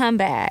come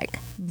back.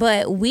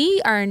 But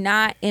we are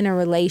not in a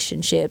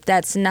relationship.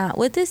 That's not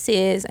what this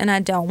is, and I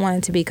don't want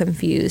it to be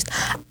confused.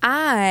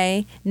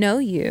 I know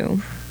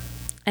you.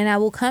 And I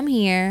will come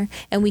here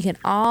and we can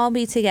all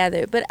be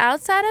together. But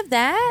outside of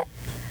that,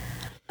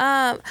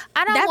 I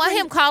don't want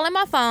him calling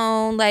my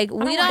phone. Like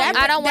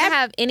I don't want to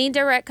have any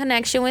direct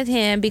connection with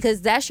him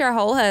because that's your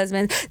whole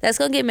husband. That's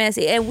gonna get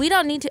messy, and we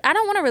don't need to. I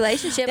don't want a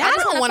relationship. I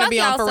don't want to be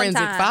on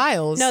Forensic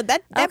Files. No,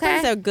 that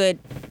brings a good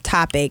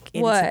topic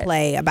into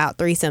play about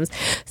threesomes.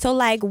 So,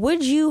 like,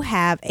 would you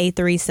have a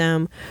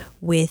threesome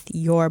with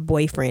your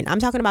boyfriend? I'm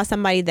talking about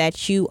somebody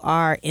that you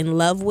are in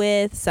love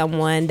with,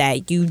 someone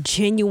that you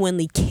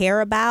genuinely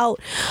care about.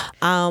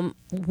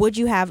 Would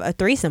you have a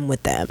threesome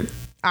with them?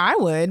 I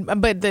would,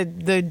 but the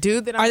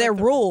dude that I'm are there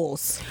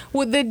rules?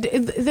 Well,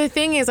 the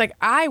thing is, like,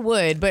 I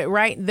would, but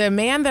the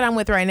man that I'm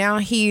with right now,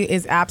 he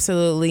is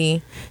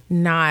absolutely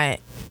not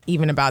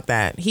even about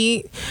that.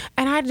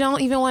 And I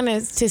don't even want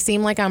to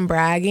seem like I'm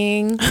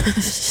bragging.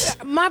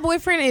 My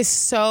boyfriend is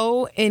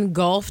so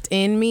engulfed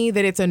in me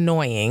that it's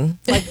annoying.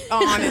 Like,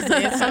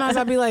 honestly, and sometimes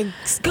I'll be like,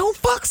 go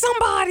fuck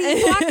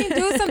somebody so I can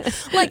do something.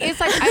 Like,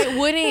 it's like I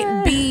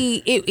wouldn't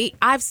be.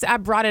 I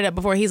brought it up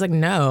before. He's like,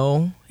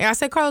 no. And I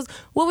said, Carlos,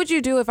 what would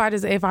you do if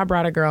I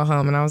brought a girl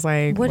home? And I was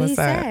like, what did he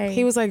that? say?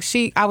 He was like,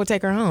 I would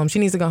take her home. She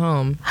needs to go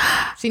home.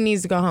 She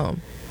needs to go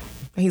home.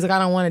 And he's like, I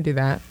don't want to do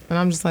that. And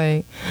I'm just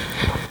like,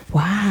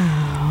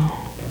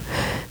 wow.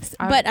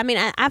 But I mean,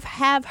 I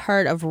have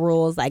heard of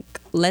rules. Like,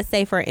 let's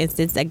say, for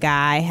instance, a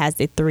guy has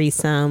a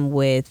threesome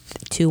with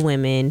two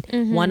women.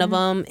 Mm-hmm. One of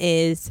them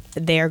is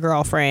their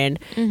girlfriend.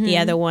 Mm-hmm. The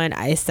other one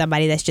is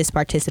somebody that's just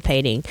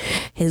participating.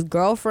 His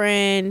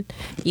girlfriend,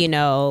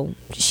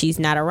 she's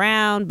not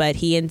around, but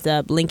he ends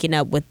up linking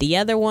up with the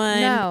other one.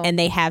 No. And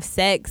they have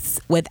sex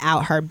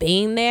without her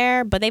being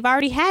there, but they've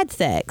already had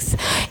sex.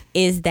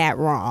 Is that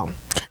wrong?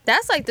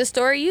 That's like the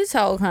story you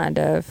told, kind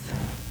of.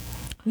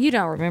 You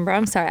don't remember.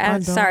 I'm sorry.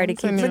 I'm sorry to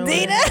keep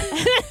Medina.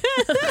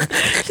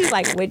 She's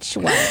like, which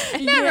one?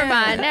 Never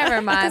mind.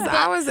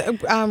 I was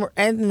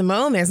at the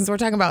moment, since we're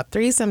talking about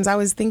threesomes, I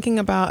was thinking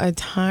about a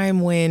time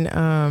when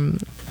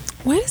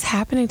what is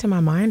happening to my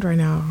mind right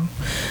now?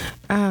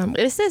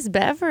 This is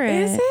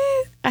beverage. Is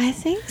it? I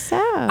think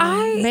so.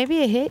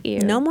 Maybe it hit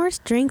you. No more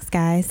drinks,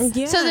 guys.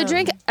 Yeah. So the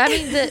drink,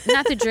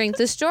 not the drink.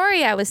 The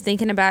story I was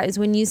thinking about is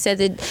when you said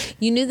that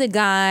you knew the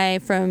guy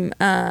from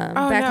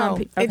back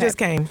home. Okay. It just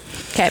came.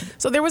 Okay.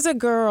 So there was a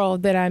girl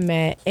that I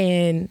met,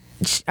 and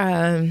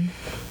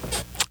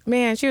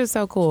man, she was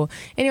so cool.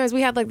 Anyways,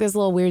 we had like this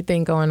little weird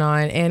thing going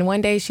on. And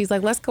one day she's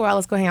like, let's go out.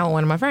 Let's go hang out with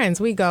one of my friends.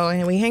 We go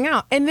and we hang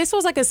out. And this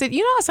was like how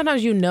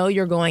sometimes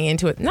you're going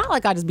into it. Not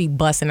like I just be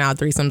busting out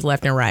threesomes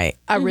left and right.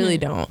 I really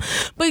don't.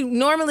 But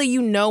normally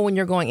when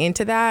you're going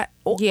into that.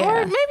 Yeah.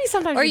 Or maybe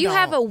sometimes or you don't.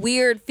 Have a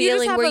weird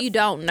feeling where you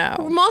don't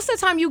know. Most of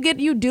the time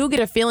you do get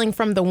a feeling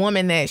from the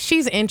woman that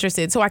she's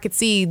interested. So I could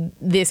see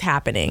this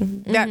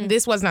happening. That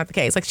this was not the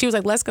case. Like, she was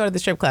like, let's go to the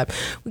strip club.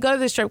 We go to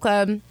the strip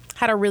club.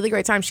 Had a really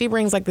great time. She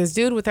brings like this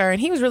dude with her,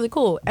 and he was really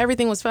cool.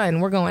 Everything was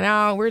fun. We're going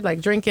out. We're like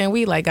drinking.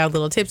 We like got a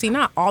little tipsy,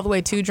 not all the way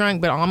too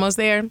drunk, but almost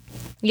there.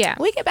 Yeah.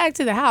 We get back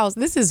to the house.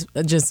 This is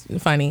just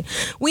funny.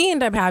 We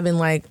end up having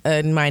like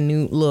a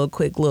minute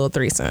quick little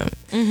threesome.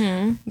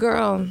 Mm-hmm.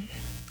 Girl,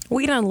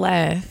 we done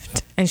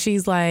left, and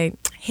she's like,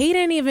 he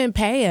didn't even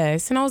pay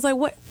us. And I was like,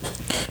 what?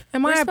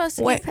 We're supposed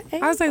to get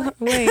paid? I was like,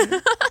 wait,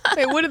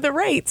 what are the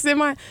rates?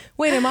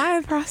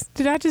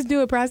 Did I just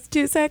do a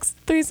prostitute sex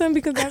threesome?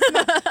 Because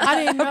I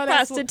didn't know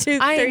that's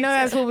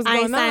what was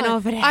going on. I ain't sign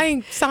off for that. I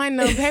ain't signed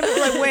no paper.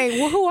 Like, wait,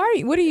 who are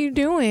you? What are you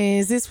doing?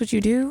 Is this what you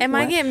do? Am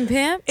I getting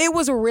pimped? It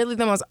was really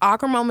the most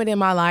awkward moment in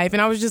my life.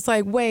 And I was just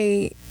like,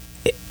 wait,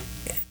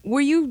 were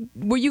you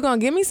gonna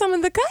give me some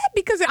of the cut?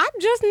 Because I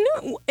just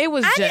knew it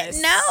was. I didn't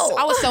know.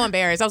 I was so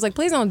embarrassed. I was like,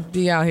 please don't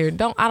be out here.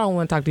 I don't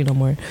want to talk to you no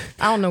more.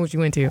 I don't know what you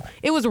went to.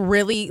 It was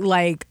really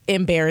like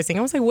embarrassing.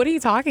 I was like, what are you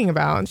talking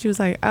about? And she was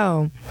like,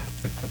 oh,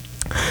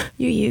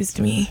 you used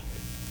me.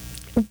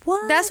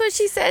 What? That's what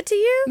she said to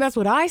you? That's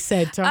what I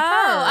said to her.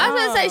 Oh, I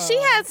was gonna say she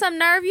had some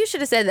nerve. You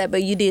should have said that,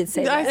 but you did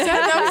say that. I said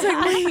that. I was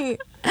like,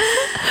 wait.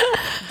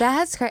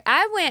 That's crazy.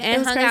 I went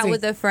and hung out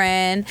with a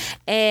friend,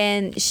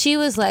 and she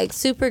was like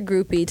super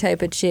groupie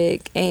type of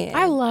chick. And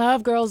I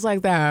love girls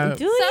like that.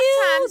 Do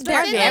you?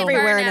 Sometimes They're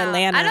everywhere in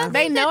Atlanta.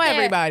 They know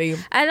everybody.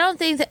 I don't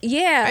think that.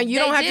 Yeah, and you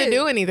don't have to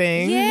do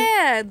anything.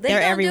 Yeah,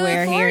 they're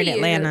everywhere here in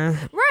Atlanta.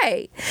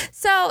 Right.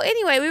 So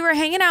anyway, we were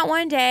hanging out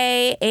one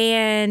day,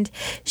 and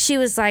she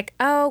was like,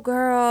 "Oh,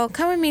 girl,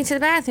 come with me to the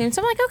bathroom."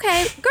 So I'm like,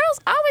 "Okay." Girls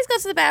always go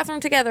to the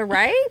bathroom together,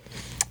 right?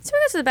 So we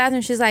go to the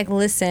bathroom. She's like,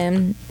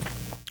 "Listen,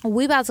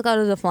 we about to go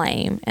to the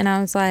Flame." And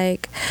I was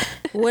like,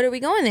 what are we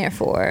going there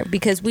for?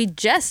 Because we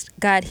just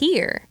got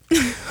here.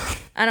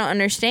 I don't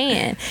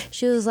understand.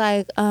 She was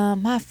like,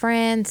 my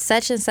friend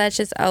such and such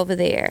is over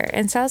there.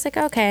 And so I was like,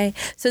 okay.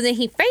 So then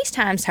he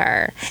FaceTimes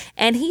her,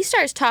 and he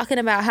starts talking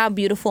about how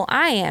beautiful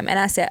I am. And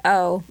I said,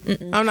 oh,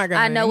 I'm not gonna.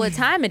 I know what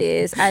time it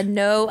is. I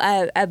know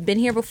I've been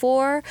here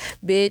before.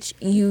 Bitch,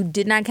 you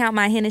did not count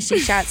my Hennessy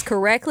shots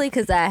correctly,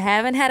 because I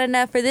haven't had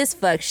enough for this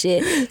fuck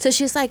shit. So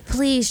she's like,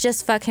 please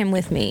just fuck him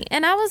with me.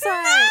 And I was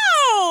like,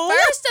 no!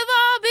 First of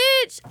all,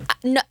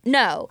 bitch,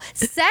 no.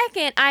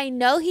 Second, I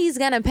know he's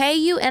gonna pay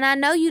you, and I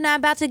know you're not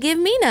about about to give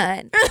me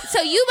none.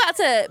 So you about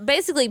to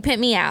basically pimp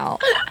me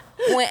out.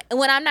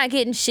 When I'm not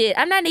getting shit.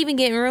 I'm not even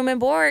getting room and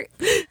board.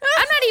 I'm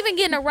not even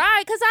getting a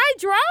ride because I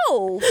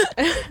drove.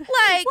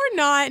 Like, we're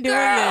not doing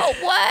girl,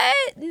 this.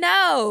 what?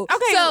 No.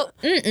 Okay. So,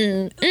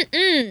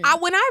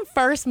 When I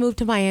first moved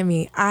to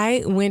Miami,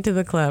 I went to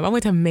the club. I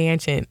went to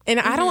Mansion.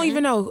 And I don't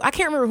even know. I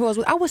can't remember who I was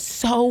with. I was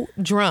so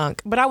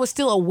drunk, but I was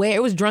still aware.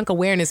 It was drunk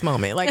awareness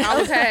moment. Like,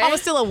 I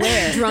was still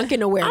aware.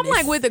 Drunken awareness. I'm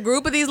like with a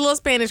group of these little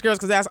Spanish girls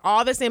because that's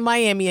all that's in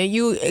Miami.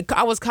 And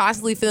I was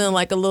constantly feeling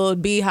like a little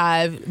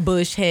beehive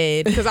bush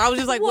head because I was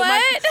just like,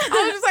 What?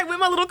 with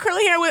my little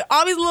curly hair with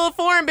all these little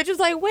foreign bitches.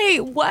 Like, wait,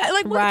 what?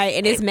 Like, what? Right,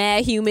 and it's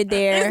mad humid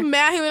there. It's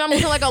mad humid. I'm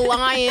looking like a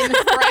lion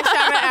fresh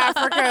out of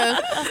Africa.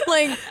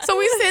 Like, so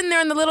we sitting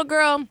there, and the little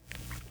girl,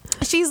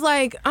 she's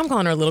like, I'm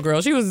calling her a little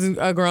girl. She was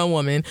a grown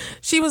woman.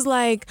 She was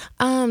like,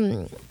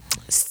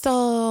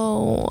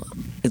 so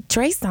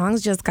Trey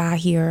Songz just got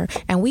here,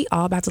 and we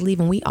all about to leave,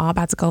 and we all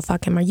about to go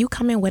fuck him. Are you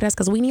coming with us?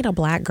 Because we need a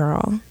black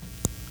girl.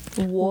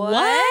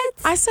 What?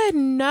 I said,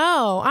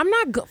 no, I'm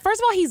not.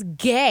 First of all, he's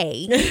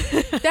gay.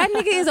 That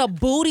nigga is a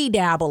booty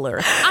dabbler.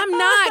 I'm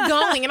not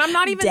going, and I'm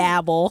not even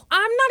dabble.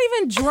 I'm not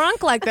even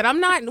drunk like that. I'm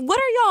not. What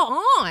are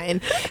y'all on?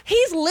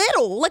 He's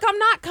little. Like, I'm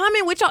not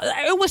coming with y'all.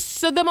 It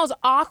was the most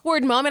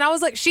awkward moment. I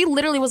was like, she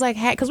literally was like,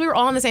 hey, because we were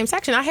all in the same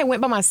section. I had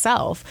went by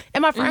myself,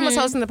 and my friend was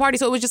hosting the party,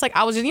 so it was just like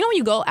I was just, you know, when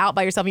you go out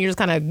by yourself and you're just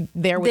kind of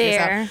there with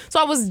yourself. So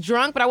I was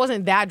drunk, but I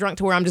wasn't that drunk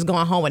to where I'm just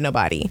going home with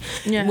nobody,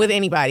 with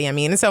anybody. I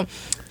mean, and so.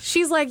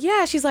 She's like,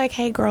 yeah. She's like,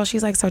 hey, girl.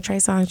 She's like, so Trey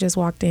Songz just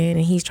walked in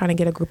and he's trying to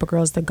get a group of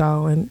girls to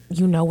go and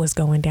you know what's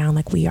going down.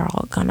 Like, we are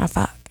all gonna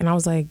fuck. And I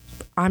was like,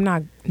 I'm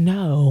not,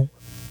 no.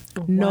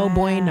 No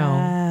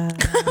bueno,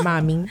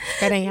 mommy.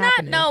 That ain't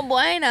happening. not no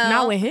bueno.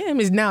 Not with him.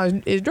 Is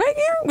Drake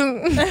here?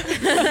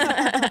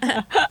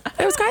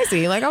 It was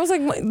crazy. Like, I was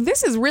like,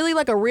 this is really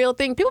like a real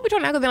thing. People be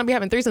trying to act like they don't be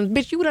having threesomes.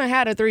 Bitch, you done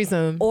had a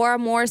threesome. Or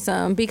more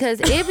some, because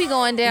it be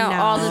going down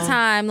all the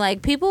time.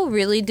 Like, people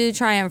really do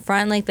try and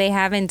front like they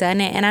haven't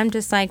done it. And I'm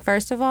just like,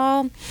 first of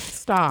all,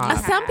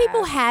 stop. Some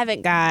people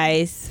haven't,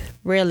 guys.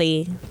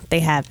 Really,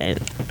 they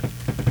haven't.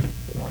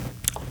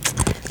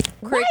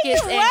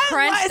 crickets and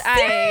crunched ice.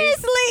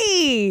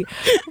 Seriously?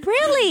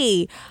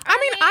 Really? I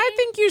mean, I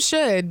think you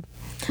should.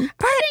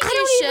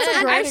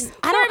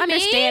 I don't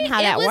understand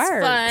how that works. It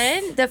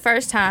was fun the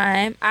first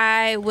time.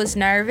 I was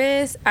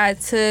nervous. I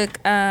took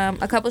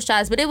a couple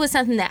shots, but it was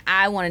something that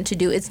I wanted to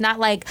do. It's not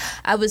like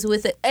I was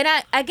with it. And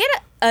I get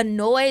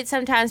annoyed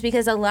sometimes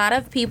because a lot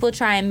of people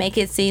try and make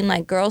it seem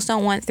like girls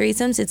don't want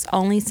threesomes. It's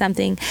only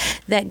something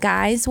that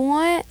guys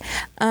want.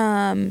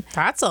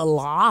 That's a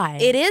lie.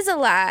 It is a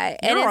lie.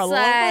 You're and it's a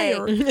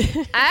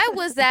liar. I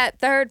was that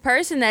third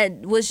person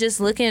that was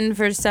just looking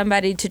for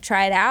somebody to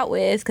try it out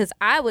with because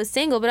I was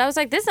single, but I was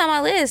like, this is on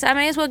my list. I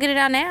may as well get it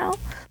out now.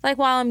 Like,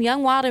 while I'm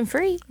young, wild, and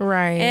free.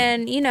 Right.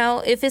 And, you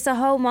know, if it's a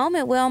whole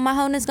moment, well, my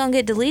wholeness going to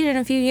get deleted in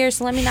a few years,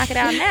 so let me knock it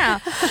out now.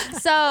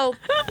 So,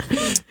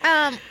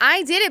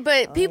 I did it,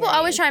 but people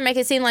always try and make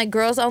it seem like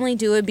girls only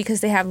do it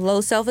because they have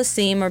low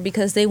self-esteem or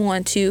because they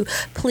want to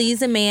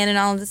please a man and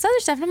all of this other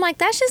stuff. And I'm like,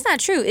 that's just not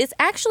true. It's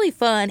actually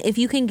fun if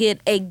you can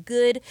get a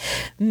good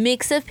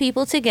mix of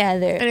people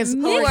together. And it's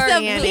Mix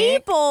of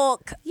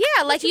people.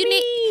 Yeah, like you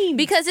need,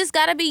 because it's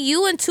got to be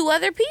you and two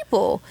other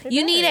people.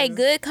 You need a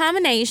good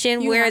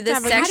combination where the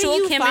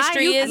sexual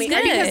chemistry is good.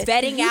 Because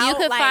vetting out, you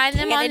could like, find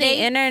them on the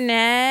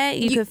internet.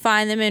 You could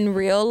find them in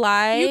real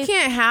life. You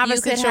can't have a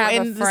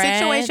situation. The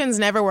situations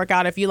never work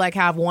out if you like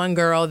have one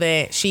girl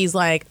that she's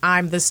like,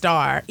 I'm the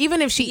star.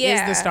 Even if she is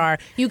the star,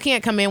 you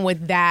can't come in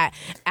with that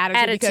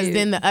attitude. Because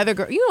then the other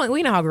girl,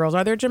 we know how girls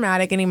are. They're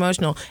dramatic and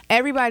emotional.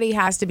 Everybody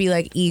has to be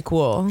like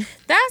equal.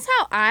 That's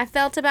how I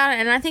felt about it,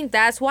 and I think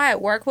that's why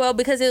it worked well,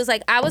 because it was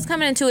like I was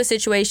coming into a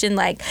situation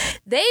like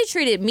they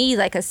treated me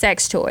like a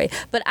sex toy,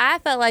 but I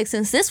felt like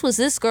since this was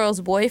this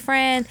girl's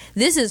boyfriend,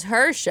 this is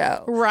her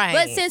show. Right.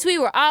 But since we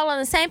were all on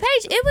the same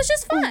page, it was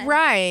just fun.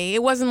 Right.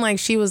 It wasn't like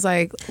she was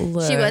like,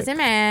 look. She wasn't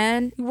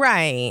mad.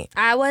 Right.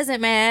 I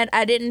wasn't mad.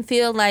 I didn't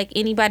feel like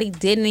anybody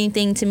did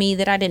anything to me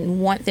that I didn't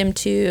want them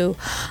to,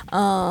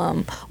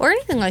 or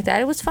anything like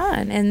that. It was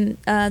fun. And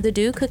the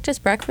dude cooked us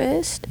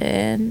breakfast,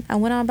 and I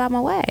went on about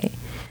my way.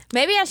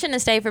 Maybe I shouldn't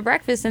have stayed for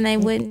breakfast, and they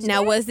wouldn't.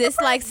 Now, was this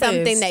like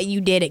something that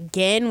you did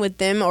again with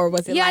them, or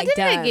was it Yeah, like I did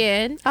done? it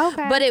again.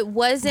 Okay. But it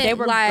wasn't They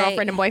were like...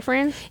 girlfriend and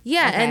boyfriend?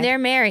 Yeah, Okay. and they're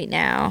married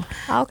now.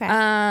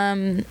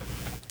 Okay.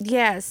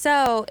 Yeah,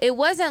 so it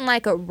wasn't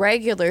like a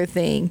regular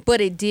thing,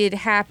 but it did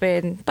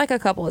happen like a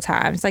couple of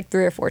times, like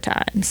 3 or 4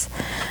 times.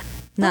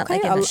 Not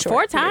like in a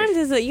short 4 period. times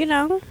is a,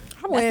 I'm with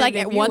that's like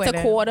it. at You once with a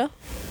it. quarter.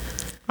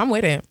 I'm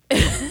with it.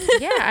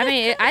 Yeah, I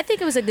mean, I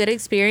think it was a good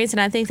experience, and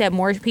I think that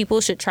more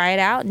people should try it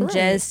out and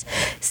just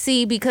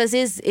see, because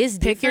it's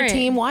different. Pick your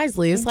team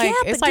wisely. It's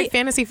like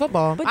fantasy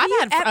football.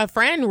 I've had a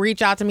friend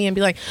reach out to me and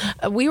be like,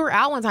 we were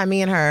out one time,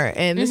 me and her,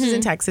 and this is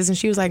in Texas, and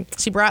she was like,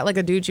 she brought like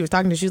a dude she was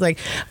talking to. She was like,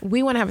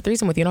 we want to have a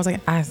threesome with you,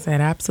 and I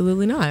said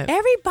absolutely not.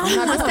 Everybody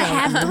wants to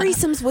have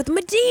threesomes with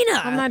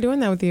Medina. I'm not doing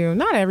that with you.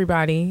 Not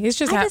everybody. It's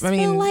just. I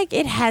feel like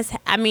it has.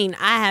 I mean,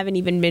 I haven't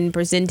even been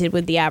presented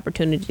with the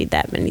opportunity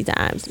that many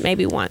times.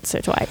 Maybe once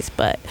or twice,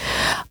 but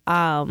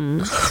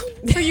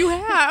So you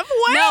have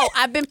what? no,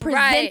 I've been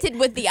presented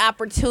with the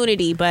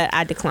opportunity, but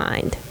I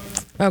declined.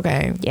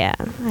 Okay. Yeah,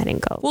 I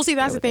didn't go. Well, see,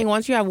 that's the thing.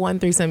 Once you have one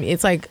threesome,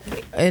 it's like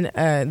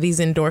these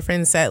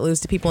endorphins set loose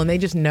to people, and they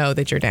just know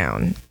that you're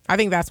down. I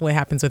think that's what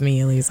happens with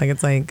me, at least. Like,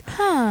 it's like,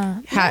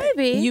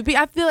 maybe.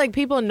 I feel like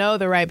people know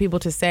the right people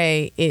to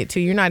say it to.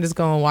 You're not just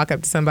going to walk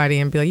up to somebody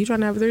and be like, you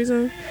trying to have a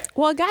threesome?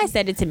 Well, a guy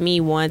said it to me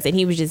once, and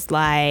he was just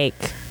like,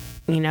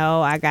 you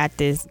know, I got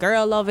this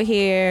girl over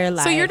here.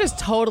 Like, So you're just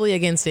totally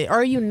against it. Or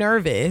are you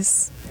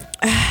nervous?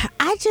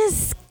 I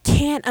just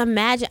can't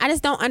imagine. I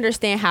just don't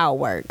understand how it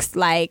works.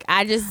 Like,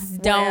 I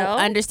just don't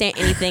understand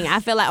anything. I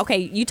feel like, okay,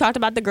 you talked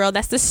about the girl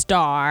that's the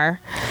star.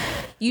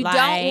 You Like,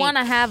 don't want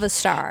to have a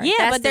star. Yeah,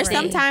 That's but there's the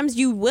thing. sometimes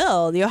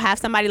you'll have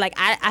somebody like,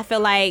 I feel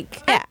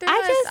like, yeah,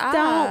 I just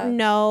don't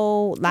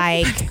know.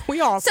 Like,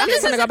 We all So I'm this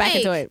just gonna is go the back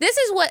thing. into it. This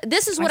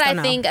is what I don't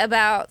know. think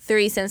about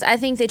threesomes. I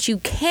think that you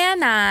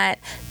cannot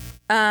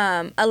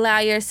allow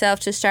yourself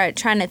to start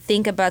trying to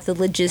think about the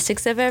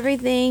logistics of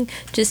everything.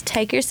 Just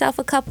take yourself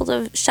a couple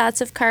of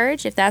shots of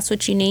courage if that's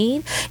what you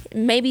need.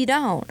 Maybe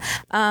don't.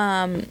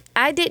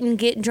 I didn't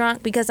get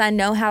drunk because I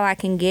know how I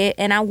can get,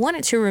 and I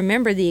wanted to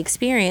remember the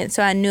experience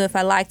so I knew if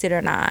I liked it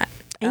or not.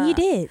 and you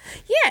did.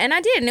 Yeah, and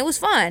I did, and it was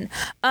fun.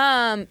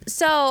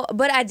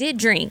 But I did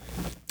drink.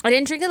 I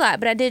didn't drink a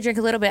lot, but I did drink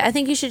a little bit. I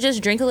think you should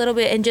just drink a little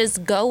bit and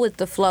just go with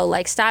the flow.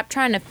 Like, stop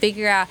trying to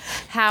figure out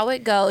how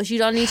it goes. You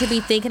don't need to be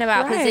thinking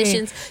about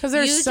positions. Because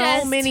there's You so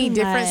just- many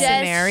different just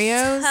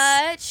scenarios.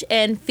 touch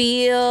and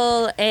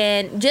feel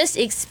and just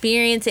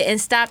experience it,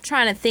 and stop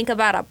trying to think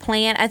about a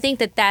plan. I think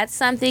that that's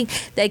something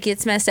that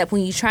gets messed up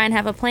when you try and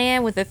have a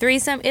plan with a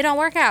threesome. It don't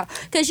work out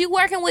because you're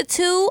working with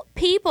two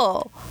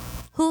people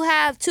who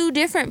have two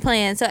different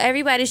plans. So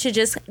everybody should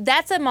just,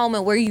 that's a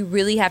moment where you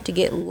really have to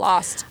get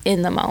lost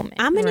in the moment.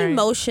 I'm an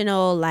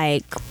emotional,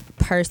 like,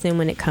 person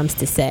when it comes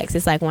to sex.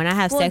 It's like when I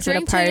have sex with a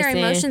drink till your person.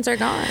 emotions are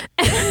gone.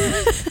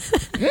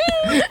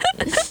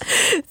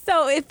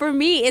 So for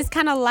me, it's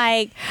kind of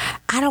like,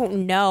 I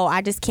don't know.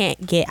 I just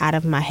can't get out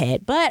of my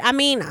head. But I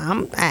mean,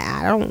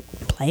 I don't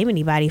blame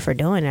anybody for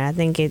doing it. I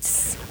think it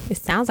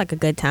sounds like a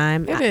good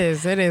time. It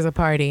is a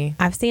party.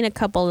 I've seen a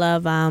couple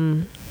of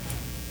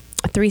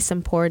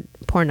threesome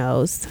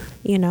pornos,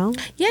 you know?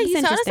 Yeah, It's you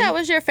told us interesting. that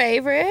was your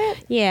favorite.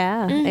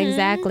 Yeah,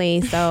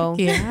 exactly. So,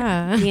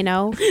 Yeah. you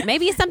know,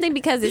 maybe it's something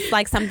because it's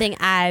like something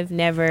I've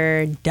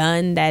never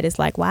done that is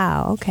like,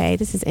 wow, okay,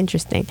 this is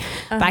interesting.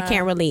 But I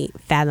can't really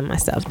fathom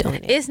myself doing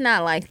it. It's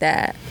not like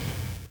that.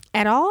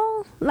 At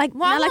all? Like,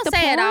 Well, I not like won't the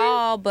say porn? at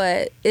all,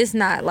 but it's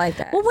not like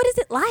that. Well, what is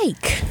it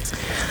like?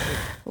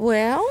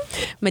 Well,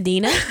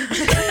 Medina?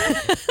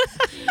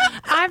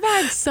 I've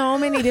had so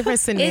many different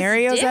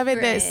scenarios of it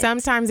that different.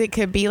 sometimes it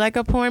could be like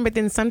a porn, but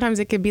then sometimes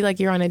it could be like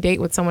you're on a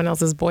date with someone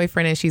else's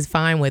boyfriend and she's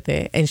fine with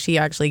it and she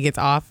actually gets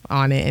off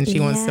on it and she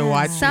wants to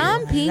watch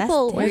some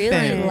people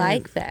different. really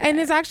like that. And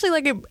it's actually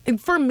like,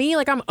 for me,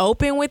 like I'm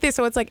open with it.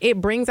 So it's like,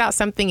 it brings out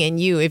something in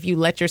you if you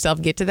let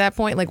yourself get to that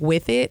point, like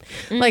with it.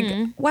 Like,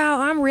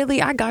 wow,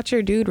 I got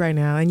your dude right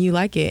now and you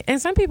like it.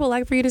 And some people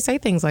like for you to say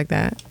things like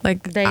that.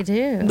 Like They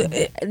do.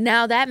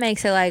 Now that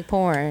makes it like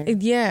porn.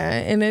 yeah.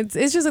 And it's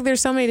just like,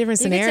 there's so many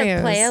different You get scenarios.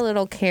 to play a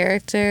little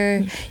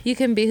character. You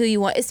can be who you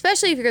want,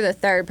 especially if you're the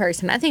third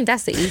person. I think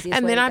that's the easiest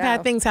And way then to I've go.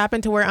 had things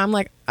happen to where I'm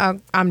like,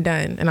 I'm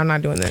done and I'm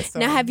not doing this. So.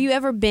 Now, have you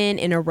ever been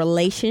in a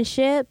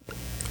relationship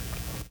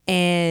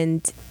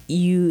and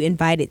you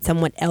invited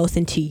someone else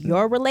into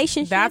your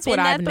relationship? That's what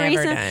in that I've never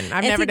threesome? done. I've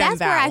And never see, done that's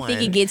that where I think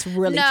one. it gets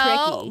really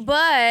tricky.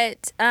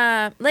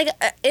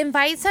 but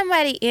invite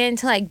somebody in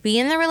to like be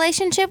in the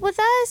relationship with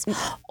us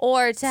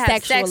or to have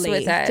sex Sexually,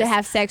 with us. to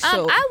have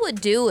sexual. I would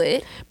do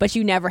it. But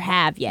you never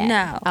have yet.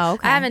 No. Oh,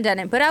 okay. I haven't done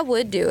it, but I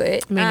would do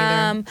it. Me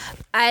neither.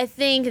 I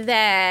think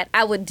that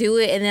I would do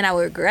it and then I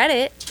would regret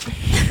it.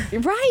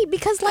 Right,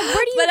 because like, where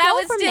do you But go I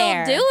would from still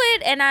there? do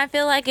it, and I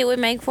feel like it would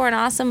make for an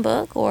awesome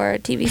book or a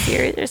TV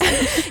series or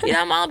something. You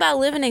know, I'm all about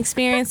living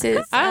experiences.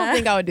 I don't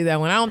think I would do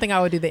that one. I don't think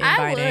I would do the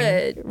I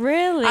inviting. would.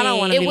 Really? I don't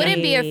wanna It be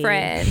wouldn't be a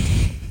friend.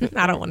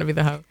 I don't want to be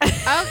the host.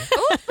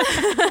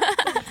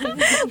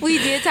 We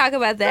did talk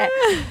about that.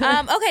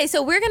 Okay,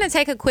 so we're going to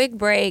take a quick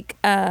break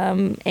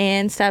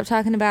and stop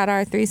talking about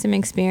our threesome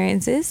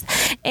experiences.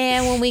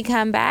 And when we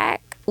come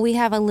back, we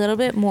have a little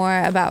bit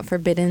more about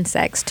forbidden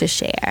sex to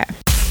share.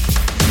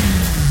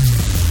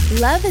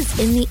 Love is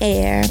in the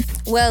air.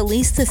 Well, at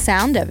least the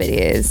sound of it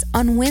is.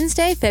 On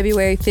Wednesday,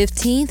 February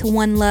 15th,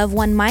 One Love,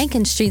 One Mic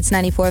and Streets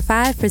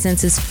 94.5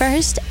 presents its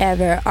first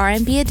ever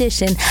R&B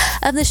edition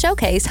of the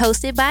showcase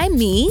hosted by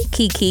me,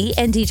 Kiki,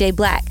 and DJ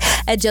Black.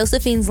 at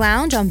Josephine's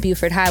Lounge on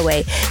Buford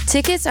Highway.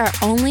 Tickets are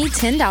only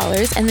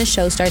 $10 and the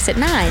show starts at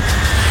 9.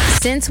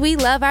 Since we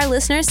love our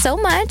listeners so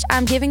much,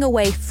 I'm giving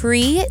away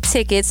free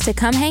tickets to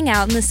come hang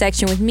out in the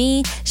section with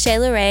me,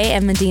 Shayla Ray,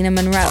 and Medina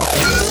Monroe.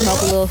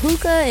 Smoke a little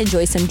hookah,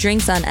 enjoy some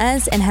drinks on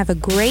us, and have a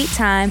great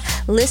time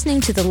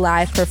listening to the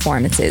live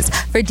performances.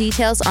 For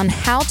details on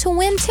how to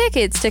win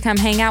tickets to come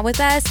hang out with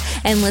us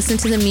and listen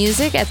to the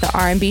music at the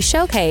R&B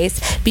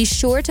Showcase, be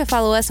sure to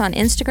follow us on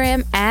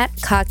Instagram at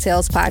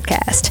Cocktails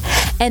Podcast.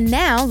 And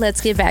now let's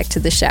get back to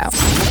the show.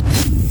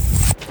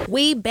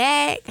 We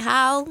back,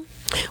 ho.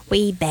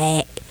 We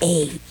back.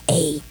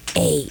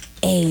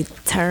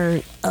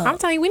 Turn up. I'm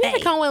telling you, we need to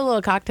come with a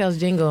little cocktails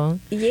jingle.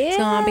 Yeah.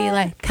 So I'll be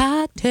like,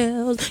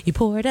 cocktails, you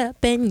pour it up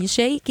and you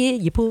shake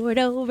it, you pour it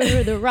over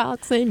the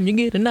rocks and you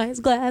get a nice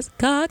glass of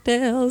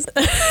cocktails.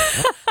 All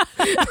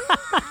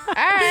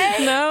right.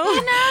 No?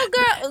 You know,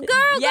 girl, go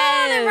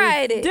on and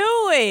write it.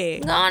 Do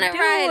it. Go on and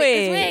write it,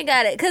 because we ain't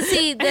got it. Because,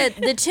 see,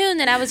 the tune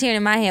that I was hearing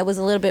in my head was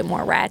a little bit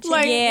more ratchet.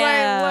 Like,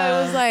 Yeah. what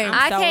it was like,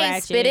 I so can't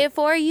ratchet. spit it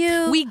for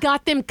you. we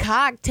got them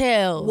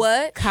cocktails.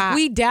 What?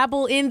 We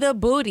dabble in the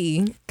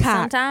booty.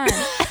 Sometimes.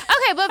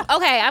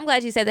 Okay, I'm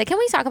glad you said that. Can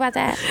we talk about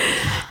that?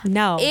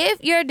 No.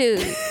 If your dude,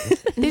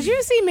 Did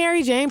you see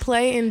Mary Jane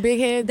play in Big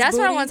Head's that's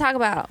what I Booty? want to talk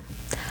about.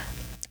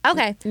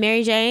 Okay.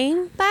 Mary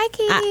Jane. Bye,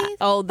 Keith.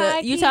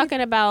 Bye, You Keith.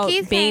 talking about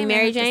Keith being came Mary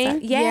in with the Jane?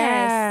 stuff.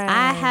 Yes.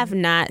 I have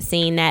not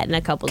seen that in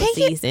a couple of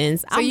Can you-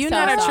 seasons. So you're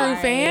not a true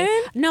fan?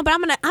 No, but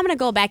I'm gonna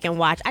go back and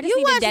watch. I just You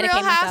need to watch Real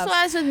dedicate myself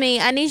Housewives with me.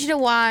 I need you to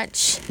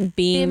watch.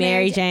 being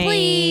Mary Jane.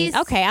 Please.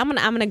 Okay, I'm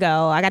gonna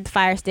go. I got the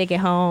Fire Stick at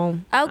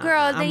home. Oh,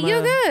 girl, then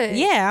you're good.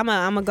 Yeah, I'm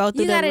gonna go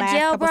through You the got it last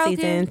couple jailbroken?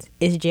 seasons.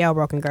 It's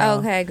jailbroken, girl.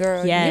 Okay,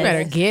 girl. Yes. You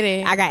better get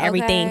it. I got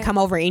everything. Okay. Come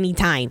over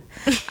anytime.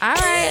 All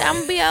right, I'm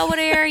gonna be over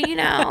there. You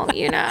know.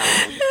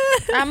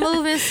 I'm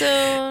moving soon.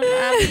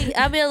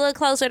 I'll be a little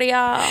closer to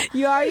y'all.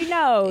 You already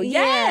know.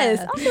 Yes.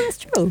 Yeah. Oh, that's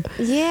true.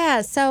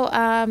 Yeah. So,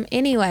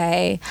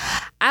 anyway,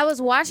 I was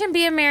watching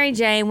Being Mary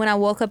Jane when I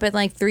woke up at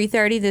like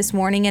 3:30 this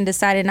morning and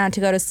decided not to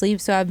go to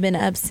sleep. So I've been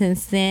up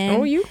since then.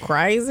 Oh, you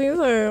crazy as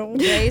hell.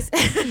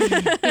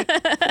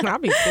 I'll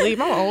be asleep.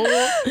 I'm old.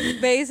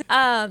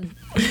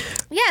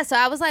 Yeah, so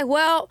I was like,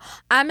 well,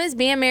 I miss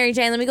Being Mary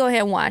Jane. Let me go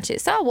ahead and watch it.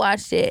 So I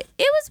watched it.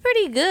 It was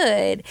pretty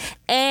good.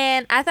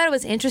 And I thought it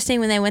was interesting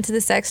when they went to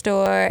the sex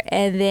store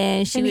and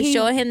then she was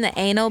showing him the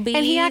anal beads.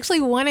 And he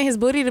actually wanted his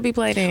booty to be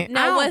played in. I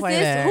Now, don't was play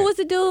this that. who was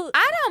the dude?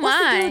 I don't What's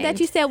the mind. dude that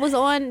you said was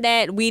on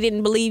that we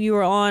didn't believe you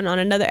were on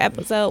another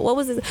episode? What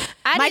was his?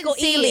 I Michael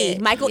didn't see Ealy.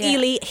 it. Michael Yeah.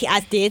 Ealy.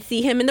 I did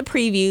see him in the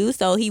preview,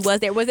 so he was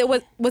there. Was it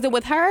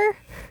with her?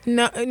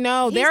 No,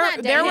 He's their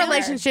not dating her.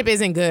 relationship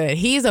isn't good.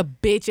 He's a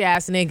bitch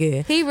ass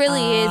nigga. He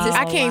really is.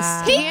 I can't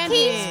stand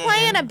He's him.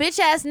 playing a bitch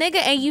ass nigga,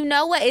 and you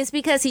know what? It's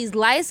because he's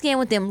light skinned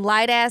with them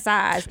light ass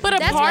eyes. But a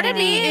That's part what of it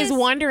me is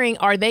wondering,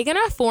 are they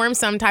gonna form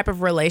some type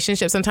of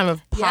relationship, some type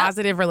of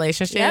positive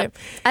relationship? Yep.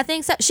 I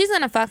think so. She's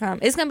gonna fuck him.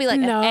 It's gonna be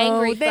like No, an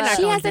angry they're fuck. not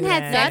She gonna hasn't do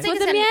had that. No, I sex think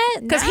with it's him gonna-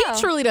 yet. Because No. he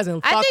truly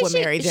doesn't I fuck think with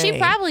Mary Jane. she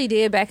probably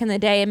did back in the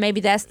day, and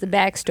maybe that's the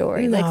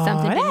backstory. No, Like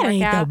something didn't that work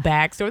ain't out. the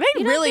backstory. They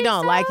You don't really think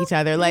don't so? like each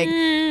other. Like,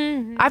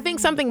 I think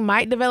something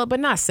might develop, but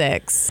not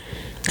sex.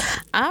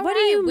 All What do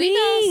right, you we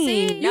gonna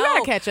mean? see. You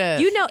gotta catch up.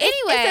 You know, it's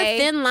Anyway. a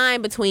thin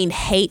line between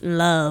hate and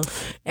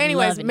love.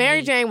 Anyways, Love and Mary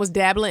hate. Jane was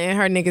dabbling in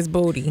her nigga's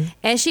booty.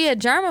 And she a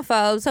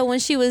germaphobe, so when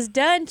she was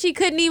done, she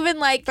couldn't even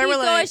keep were going.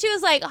 like- She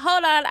was like,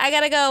 "Hold on, I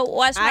gotta go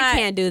wash my." I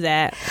can't do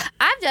that.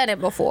 I've done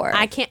it before.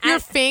 I can't. Your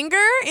finger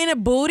in a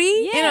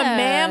booty? In a Yeah.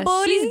 man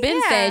booty? She's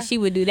been said she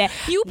would do that.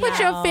 You put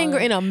your finger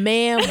in a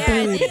man Yeah,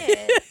 I booty. did.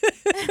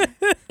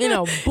 In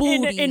a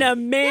booty. in a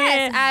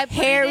man Yes, I put it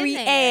in hairy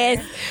there.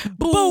 ass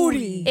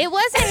booty. It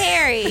wasn't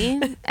hairy,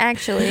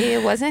 actually.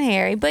 It wasn't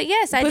hairy, but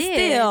yes, I But did.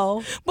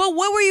 still, But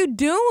what were you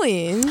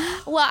doing?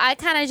 Well, I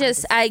kind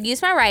of I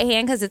used my right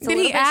hand because it's a Did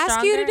little he bit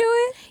ask you to stronger. do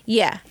it?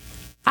 Yeah.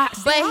 But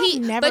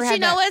never you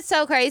know what's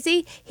so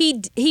crazy?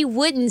 He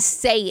wouldn't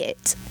say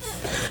it.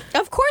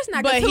 of course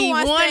not. 'cause But who he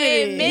wants to wanted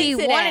it. admit He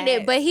to wanted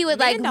that? it, but he would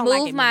Men like don't like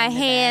move my admitting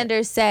to hand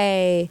or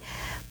say,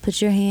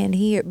 "Put your hand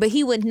here." But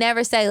he would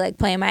never say like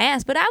playing my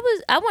ass. But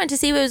I wanted to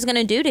see what it was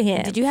gonna do to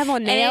him. Did you have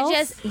on nails? And it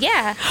just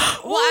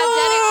Well, I've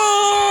done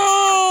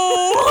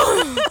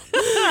it.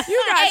 You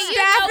got And you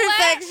know staph what?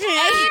 infection.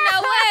 And you know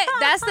what?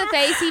 That's the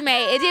face he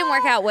made. It didn't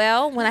work out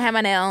well when I had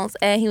my nails,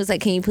 and he was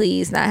like, "Can you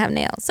please not have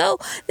nails?" So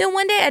then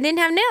one day I didn't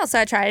have nails, so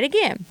I tried it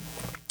again.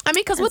 I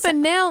mean, because with a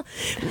nail,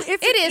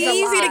 It is a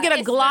easy to lot. get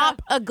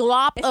a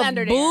glop It's of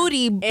under there.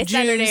 booty It's juice.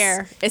 under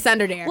there. It's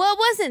under there. Well, it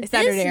wasn't It's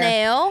under this there.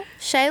 nail,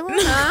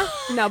 Shayla.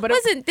 no, but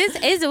wasn't this?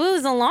 It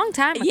was a long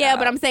time ago. yeah,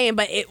 but I'm saying,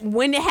 but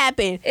when it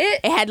happened, It-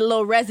 it had a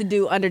little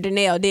residue under the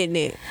nail, didn't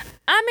it?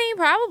 I mean,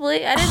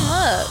 probably. I didn't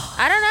look.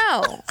 I don't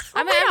know.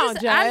 I mean, Come on,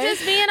 I'm Jay.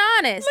 just being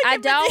honest. I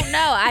don't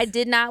know. I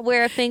did not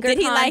wear a finger Did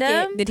he condom. like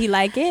it? Did he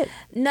like it?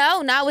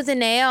 No, not with a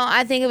nail.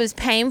 I think it was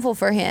painful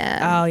for him.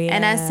 Oh,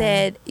 And I yeah.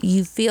 said,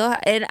 "You feel?"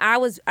 And I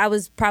was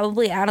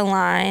probably out of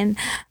line,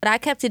 but I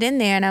kept it in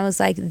there, and I was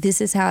like,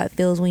 "This is how it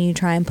feels when you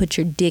try and put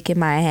your dick in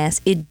my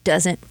ass. It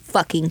doesn't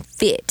fucking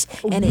fit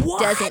and it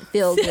doesn't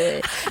feel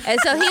good. And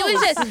so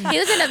he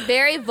was in a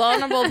very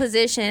vulnerable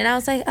position, and I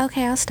was like,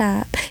 okay, I'll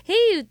stop.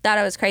 He thought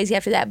I was crazy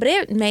after that, but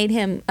it made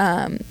him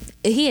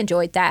he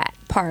enjoyed that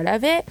part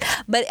of it,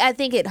 but I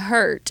think it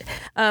hurt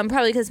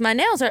probably because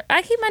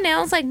I keep my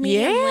nails like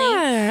medium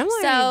length,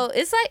 so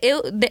it's like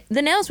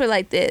the nails were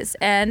like this,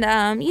 and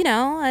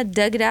I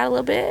dug it out a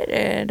little bit,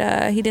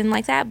 and he didn't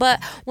like that.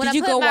 But when did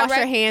you go wash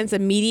your hands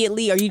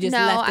immediately, or you just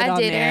left it on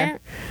there?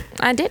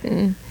 I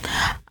didn't.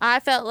 I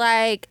felt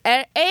like,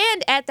 and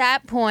at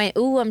that point,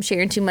 I'm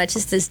sharing too much.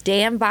 It's this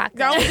damn vodka.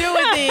 Don't do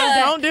it, then.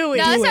 Don't do it.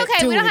 No, it's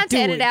okay. We don't have to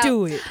edit out.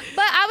 Do it.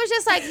 But I was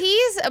just like,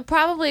 he's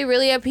probably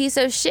really a piece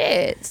of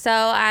shit. So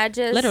I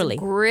just literally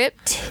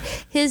gripped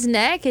his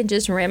neck and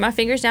just ran my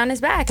fingers down his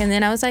back. And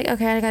then I was like,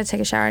 okay, I gotta take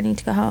a shower. I need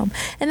to go home.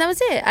 And that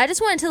was it. I just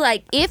wanted to,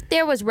 like, if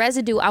there was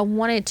residue, I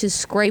wanted to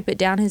scrape it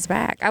down his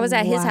back. I was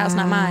at his house,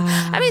 not mine.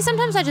 I mean,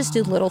 sometimes I just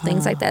do little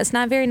things like that. It's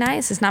not very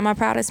nice. It's not my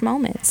proudest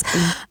moments.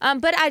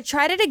 But I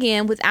tried it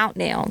again without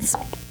nails,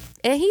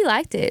 and he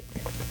liked it.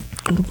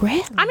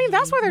 Really? I mean,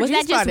 that's where their was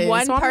that G-spot just is,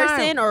 one so I'm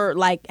person or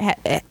like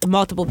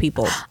multiple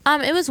people?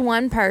 It was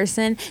one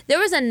person. There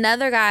was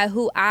another guy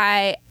who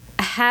I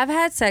have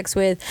had sex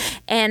with,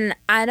 and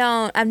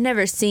I've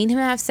never seen him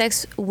have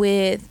sex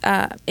with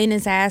in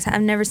his ass.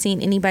 I've never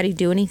seen anybody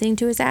do anything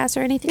to his ass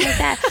or anything like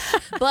that.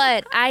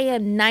 But I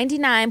am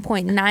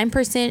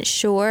 99.9%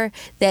 sure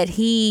that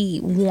he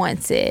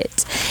wants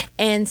it.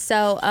 And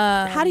so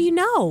how do you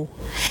know?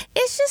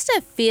 It's just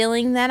a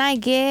feeling that I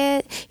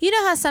get. You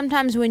know how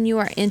sometimes when you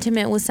are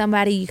intimate with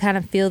somebody, you kind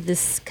of feel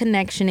this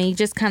connection, and you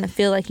just kind of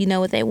feel like you know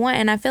what they want.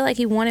 And I feel like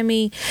he wanted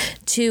me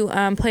to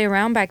play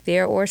around back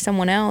there, or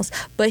someone else,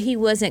 but he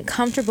wasn't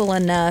comfortable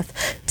enough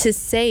to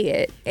say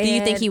it. Do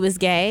you think he was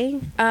gay?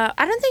 I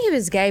don't think he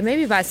was gay.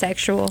 Maybe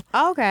bisexual.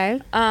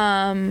 Okay.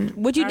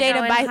 Would you date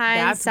a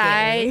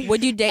hindsight?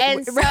 Would you date?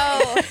 And so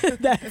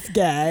that's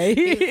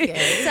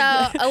gay.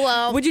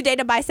 So would you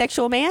date a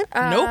bisexual man?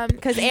 Nope.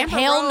 Because Amber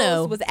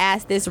Rose was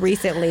asked this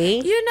recently.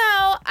 You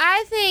know,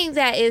 I think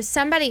that if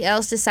somebody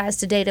else decides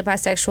to date a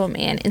bisexual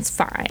man, it's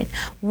fine.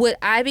 Would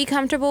I be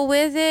comfortable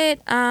with it?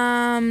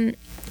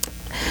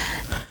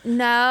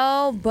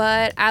 No,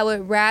 but I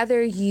would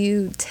rather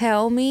you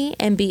tell me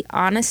and be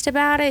honest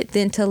about it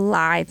than to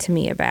lie to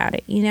me about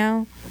it, you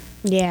know?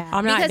 Yeah.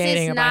 I'm not Because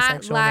dating it's a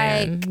not bisexual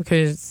man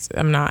because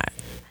I'm not.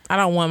 I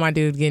don't want my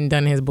dude getting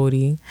done in his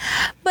booty.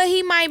 But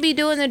he might be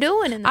doing the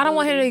doing in the I don't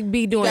want booty. him to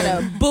be doing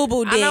Got a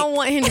boo-boo dick. I don't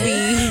want him to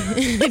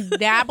be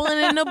dabbling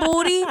in the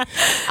booty.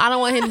 I don't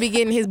want him to be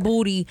getting his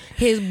booty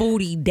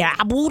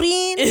dabbled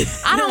in.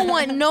 I don't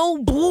want no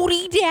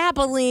booty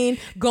dabbling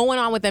going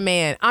on with a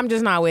man. I'm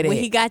just not with it.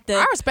 He got the.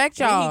 I respect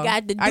y'all. He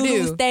got the I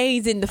doodle do.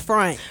 stays in the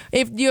front.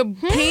 If your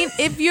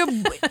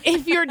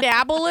if your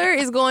dabbler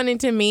is going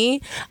into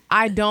me,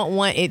 I don't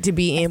want it to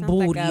be in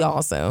booty like a-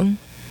 also.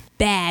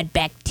 Bad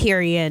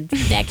bacteria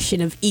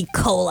infection of E.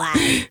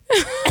 coli.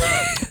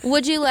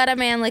 Would you let a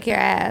man lick your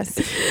ass?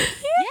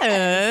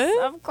 Yes,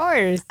 of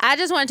course. I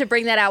just wanted to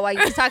bring that out while you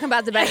were talking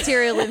about the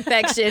bacterial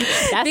infection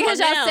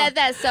because on y'all them. said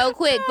that so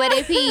quick. But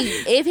if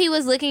he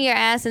was licking your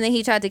ass and then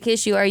he tried to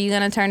kiss you, are you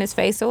gonna turn his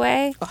face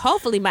away?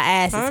 Hopefully my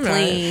ass I'm is not.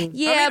 clean.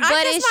 Yeah, I mean, I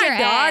but kiss it's my your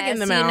dog ass, in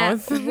the you know?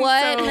 mouth.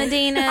 What, So,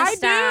 Medina? I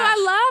Stop. do. I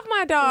love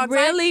my dogs.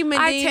 Really,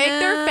 I take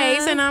their Medina?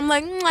 face and I'm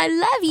like, I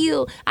love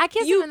you. I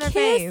kiss them in their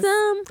face. Kiss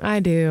them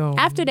I do.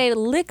 after they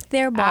lick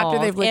their balls.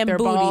 After they've licked and their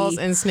booty. balls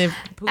and sniffed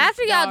poop.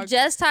 After y'all dog.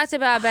 just talked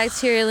about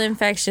bacterial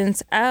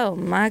infections, oh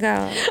my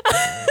God.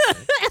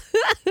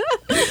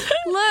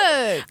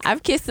 Look.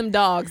 I've kissed some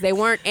dogs. They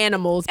weren't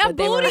animals, but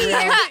they were Okay, you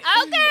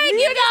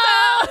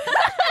go.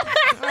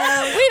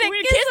 we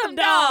didn't kiss some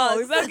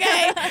dogs,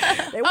 okay?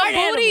 They weren't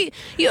A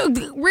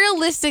booty,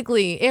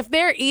 realistically, if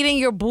they're eating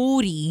your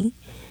booty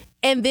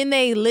and then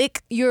they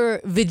lick your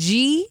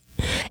veggie,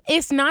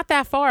 it's not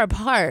that far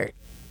apart.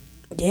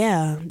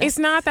 Yeah. It's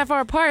not that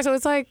far apart. So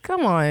it's like,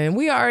 come on.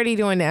 We already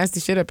doing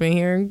nasty shit up in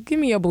here. Give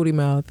me your booty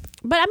mouth.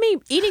 But I mean,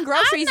 eating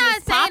groceries I'm not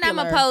is saying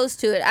popular. I'm opposed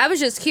to it. I was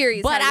just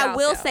curious. But how I y'all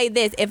will felt. say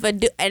this: if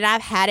and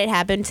I've had it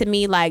happen to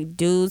me, like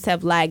dudes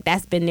have like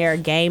that's been their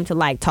game to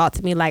like talk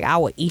to me like I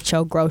will eat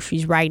your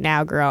groceries right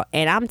now, girl.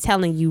 And I'm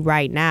telling you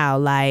right now,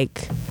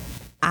 like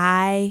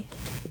I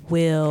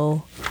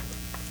will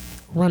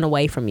run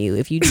away from you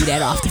if you do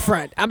that off the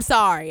front. I'm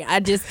sorry. I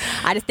just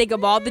think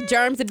of all the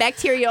germs and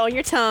bacteria on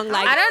your tongue.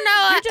 Like I don't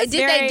know. you're just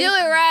Did they do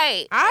it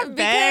right? I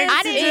begged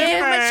I didn't give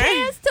him a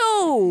chance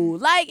to.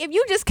 Like, if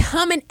you just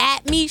coming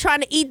at me trying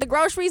to eat the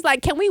groceries,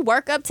 like, can we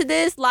work up to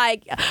this?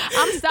 Like,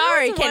 I'm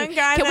sorry. Can we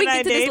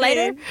get to this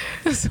later?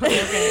 We'll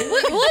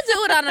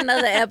do it on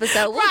another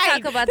episode. We'll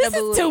talk about this the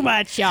booty. is too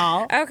much,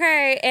 y'all.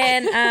 Okay,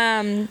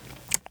 and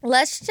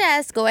let's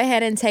just go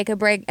ahead and take a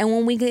break. And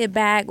when we get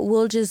back,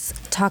 we'll just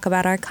talk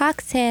about our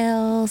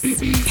cocktails.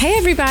 Hey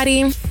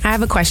everybody, I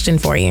have a question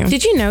for you.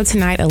 Did you know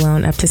tonight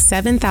alone up to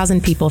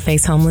 7,000 people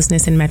face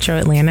homelessness in Metro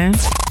Atlanta?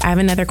 I have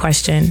another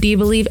question. Do you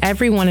believe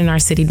everyone in our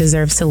city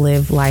deserves to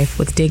live life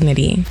with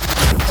dignity?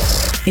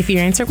 If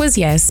your answer was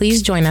yes,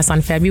 please join us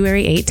on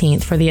February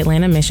 18th for the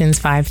Atlanta Missions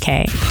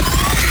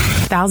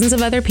 5K. Thousands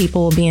of other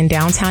people will be in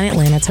downtown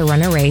Atlanta to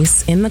run a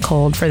race in the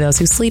cold for those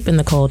who sleep in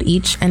the cold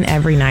each and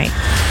every night.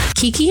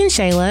 Kiki and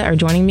Shayla are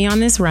joining me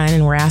on this run,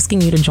 and we're asking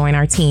you to join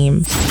our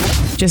team.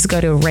 Just go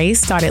to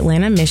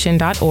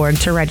race.atlantamission.org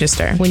to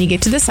register. When you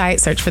get to the site,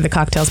 search for the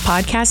Cocktails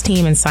Podcast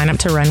team and sign up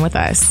to run with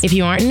us. If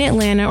you aren't in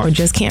Atlanta or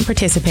just can't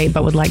participate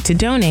but would like to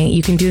donate,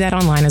 you can do that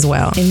online as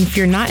well. And if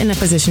you're not in a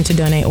position to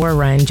donate or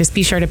run, just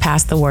be sure to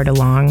pass the word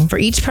along. For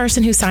each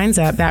person who signs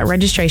up, that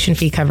registration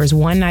fee covers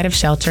one night of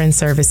shelter and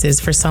services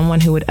for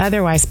someone who would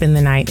otherwise spend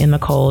the night in the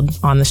cold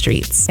on the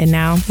streets. And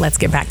now, let's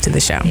get back to the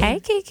show. Hey,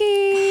 Kiki.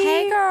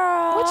 Hey,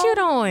 girl. What you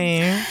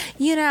doing?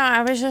 You know,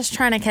 I was just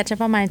trying to catch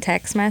up on my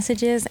text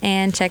messages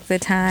and check the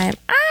time.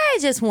 I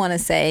just want to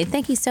say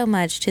thank you so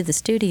much to the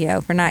studio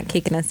for not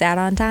kicking us out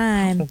on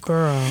time.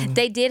 Girl.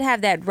 They did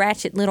have that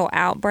ratchet little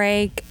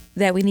outbreak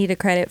that we needed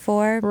credit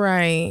for.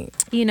 Right.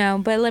 You know,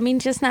 but let me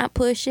just not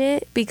push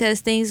it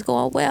because things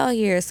going well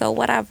here. So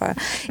whatever.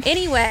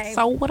 Anyway.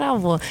 So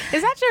whatever.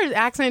 Is that your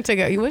accent to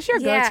go? What's your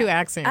go-to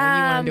accent when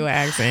you want to do an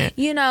accent?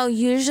 You know,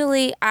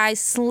 usually I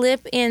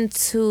slip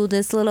into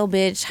this little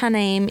bitch. Her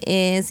name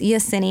is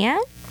Yesenia.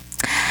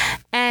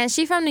 And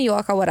she from New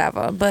York or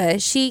whatever,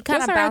 but she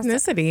kind of What's her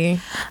ethnicity?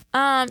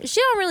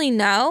 She don't really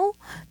know,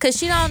 cause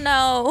she don't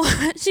know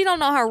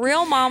her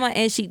real mama,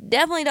 and she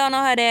definitely don't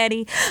know her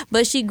daddy.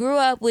 But she grew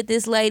up with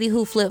this lady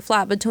who flip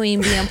flop between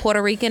being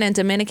Puerto Rican and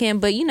Dominican.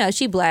 But you know,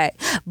 she black,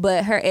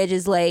 but her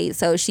edges laid,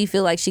 so she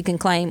feel like she can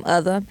claim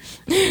other.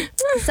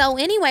 So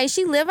anyway,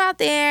 she live out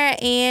there,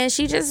 and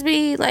she just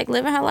be like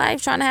living her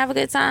life, trying to have a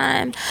good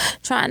time,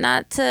 trying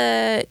not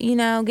to, you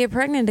know, get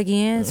pregnant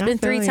again. It's been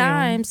 3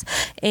 times,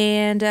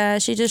 and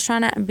she just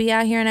trying to be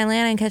out here in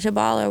Atlanta and catch a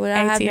baller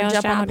without having to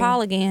jump on the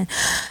pole again.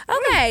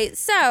 Okay,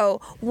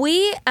 so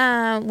we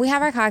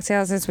have our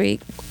cocktails this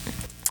week,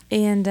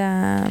 and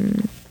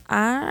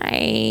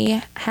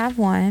I have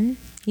one.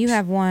 You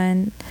have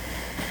one.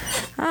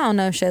 I don't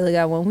know if Shayla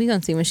got one. We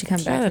gonna see when she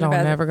comes back. Shayla don't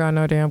never got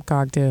no damn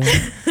cocktail,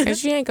 and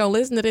she ain't gonna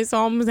listen to this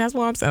song. That's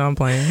why I'm saying I'm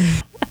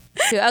playing.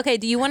 Okay,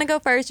 do you want to go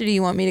first, or do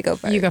you want me to go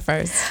first? You go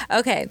first.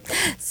 Okay,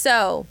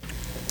 so.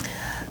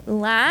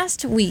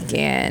 Last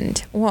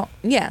weekend,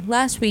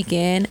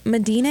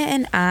 Medina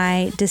and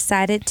I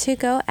decided to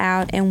go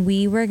out and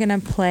we were going to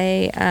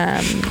play,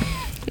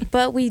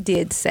 but we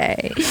did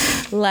say,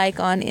 like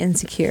on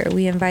Insecure,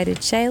 we invited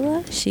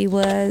Shayla. She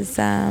was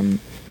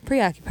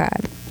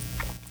preoccupied.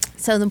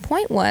 So the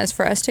point was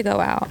for us to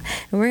go out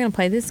and we're going to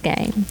play this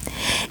game.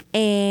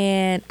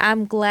 And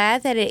I'm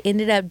glad that it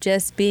ended up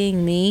just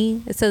being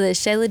me so that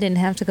Shayla didn't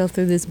have to go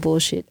through this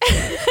bullshit.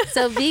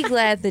 So be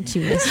glad that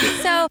you missed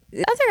it. So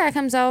the other guy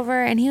comes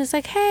over and he was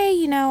like, hey,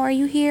 you know, are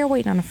you here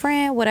waiting on a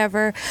friend?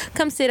 Whatever.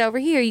 Come sit over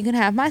here. You can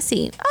have my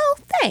seat. Oh,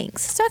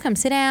 thanks. So I come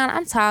sit down.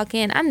 I'm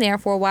talking. I'm there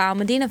for a while.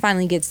 Medina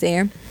finally gets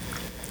there.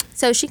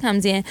 So she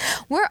comes in.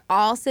 We're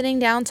all sitting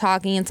down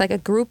talking. It's like a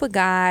group of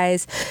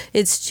guys.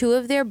 It's 2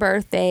 of their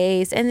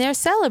birthdays, and they're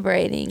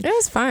celebrating. It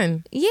was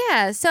fun.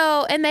 Yeah.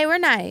 So, and they were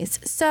nice.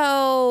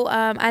 So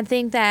I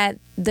think that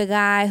the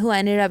guy who I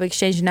ended up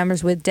exchanging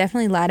numbers with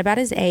definitely lied about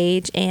his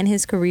age and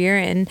his career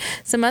and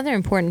some other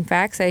important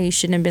facts that he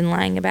shouldn't have been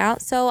lying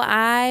about. So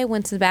I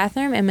went to the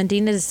bathroom, and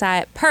Medina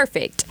decided,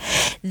 perfect.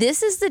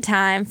 This is the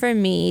time for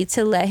me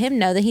to let him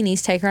know that he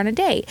needs to take her on a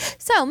date.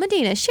 So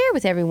Medina, share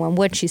with everyone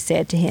what she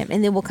said to him,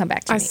 and then we'll come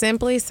back to me. I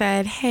simply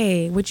said,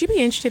 hey, would you be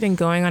interested in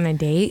going on a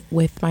date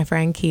with my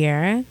friend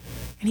Kiera?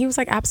 And he was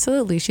like,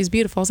 absolutely. She's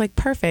beautiful. I was like,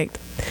 perfect.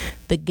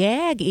 The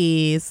gag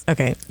is,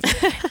 okay.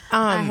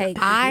 I hate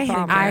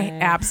I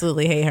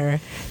absolutely hate her.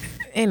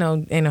 Ain't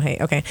no hate.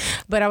 Okay.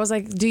 But I was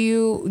like, would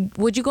you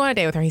go on a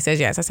date with her? He says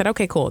yes. I said,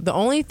 okay, cool. The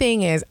only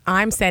thing is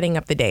I'm setting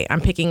up the date. I'm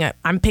picking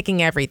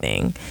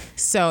everything.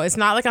 So it's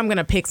not like I'm going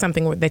to pick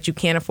something that you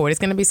can't afford. It's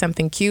going to be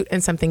something cute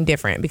and something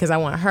different because I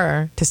want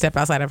her to step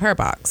outside of her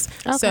box.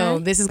 Okay. So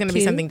this is going to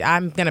be something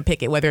I'm going to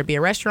pick it, whether it be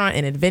a restaurant,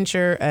 an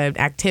adventure, an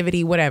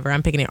activity, whatever.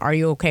 I'm picking it. Are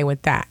you okay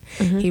with that?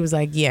 Mm-hmm. He was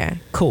like, yeah,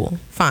 cool,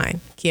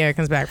 fine. Kiara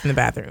comes back from the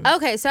bathroom.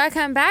 Okay, so I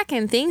come back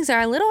and things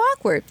are a little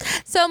awkward.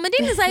 So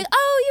Medina's like,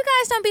 oh, you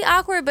guys don't be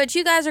awkward, but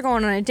you guys are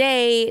going on a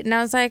date. And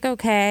I was like,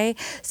 okay.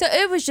 So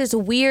it was just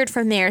weird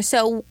from there.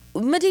 So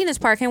Medina's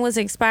parking was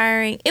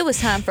expiring. It was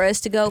time for us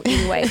to go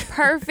anyway.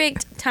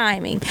 Perfect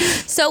timing.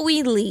 So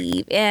we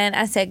leave and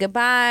I said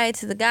goodbye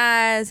to the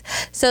guys.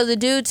 So the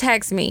dude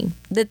texts me.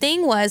 The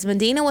thing was,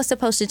 Medina was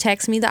supposed to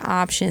text me the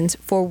options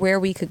for where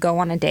we could go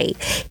on a date.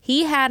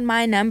 He had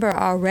my number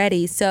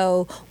already.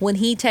 So when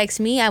he texts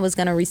me, I was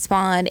going to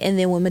respond. And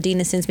then when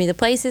Medina sends me the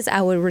places,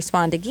 I would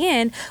respond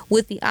again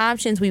with the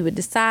options. We would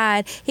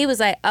decide. He was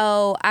like,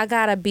 oh, I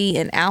got to be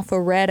in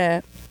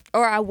Alpharetta.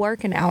 Or I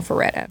work in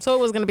Alpharetta. So it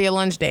was going to be a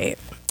lunch date.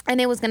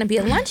 And it was going to be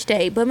a lunch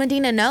date. But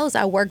Medina knows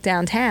I work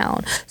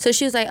downtown. So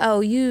she was like,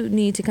 oh, you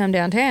need to come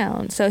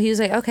downtown. So he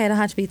was like, okay, it'll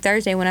have to be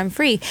Thursday when I'm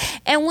free.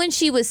 And when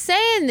she was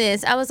saying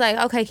this, I was like,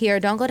 okay,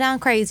 Kiera, don't go down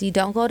crazy.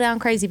 Don't go down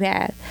crazy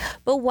bad.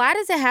 But why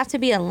does it have to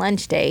be a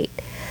lunch date?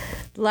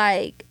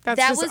 Like, That's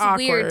that just was awkward.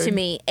 weird to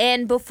me.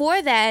 And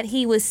before that,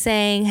 he was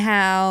saying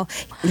how,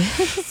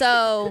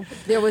 so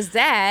there was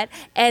that.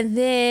 And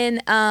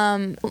then,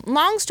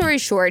 long story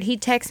short, he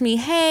texts me,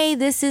 hey,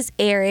 this is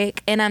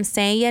Eric, and I'm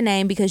saying your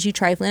name because you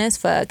trifling as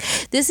fuck.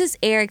 This is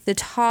Eric, the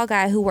tall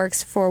guy who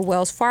works for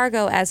Wells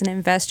Fargo as an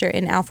investor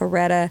in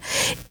Alpharetta.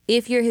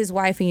 If you're his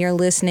wife and you're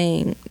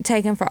listening,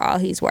 take him for all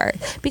he's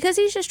worth. Because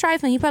he's just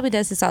trifling. He probably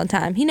does this all the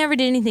time. He never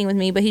did anything with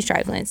me, but he's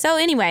trifling. So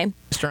anyway,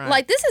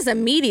 like, this is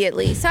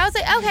immediately. So I was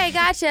like, okay,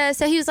 gotcha.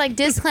 So he was like,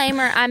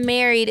 disclaimer, I'm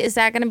married. Is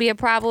that going to be a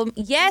problem?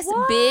 Yes,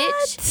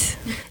 bitch.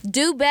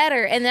 Do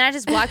better. And then I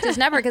just blocked his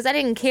number because I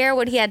didn't care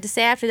what he had to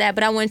say after that,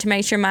 but I wanted to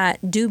make sure my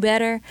do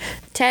better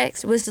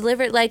text was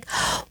delivered. Like,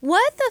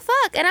 what the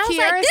fuck? And I was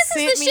Kiara like, this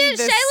is the shit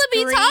Shayla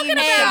be talking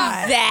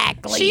about.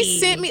 Exactly. She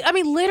sent me, I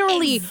mean,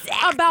 literally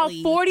about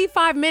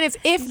 45 minutes,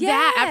 if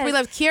that, after we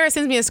left. Kiara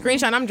sends me a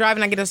screenshot. I'm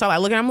driving, I get to stop, I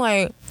look, and I'm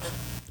like,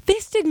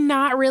 this did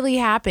not really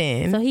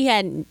happen. So he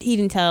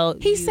didn't tell.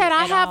 He said,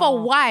 I have a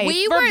wife.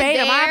 We were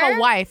Verbatim, I have there. a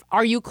wife.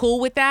 Are you cool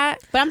with that?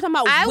 But I'm talking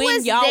about I when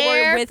was y'all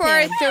there were with for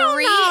him. 3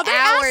 hours. They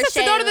asked us to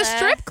go to the Shayla.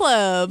 strip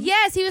club.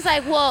 Yes, he was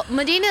like, well,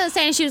 Medina was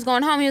saying she was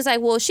going home. He was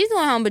like, well, she's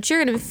going home, but you're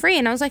going to be free.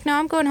 And I was like, no,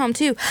 I'm going home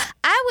too.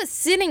 I was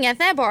sitting at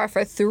that bar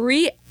for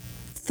 3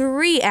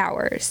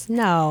 hours.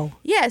 No.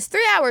 Yes,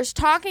 3 hours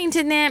talking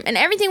to them, and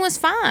everything was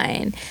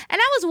fine. And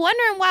I was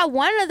wondering why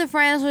one of the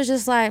friends was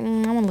just like,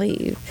 I'm going to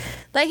leave.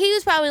 Like, he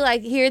was probably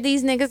like, here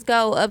these niggas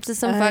go up to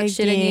some fuck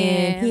shit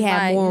again. He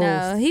had like, morals.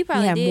 No, he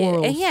probably had did.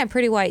 morals. And he had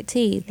pretty white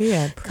teeth.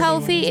 Yeah.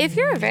 Kofi, if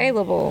you're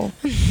available,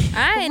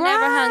 I ain't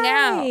never hung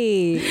out.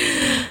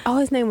 Right. Oh,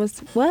 his name was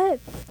what?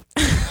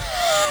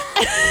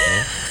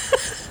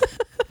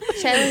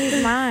 Shayla,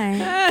 he's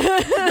mine.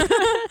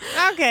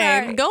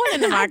 Okay, Sorry. going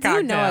into my I cocktail.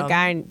 do know a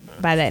guy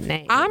by that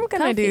name. I'm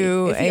going to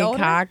do Is he a older?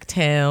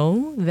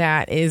 cocktail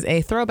that is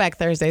a throwback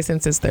Thursday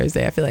since it's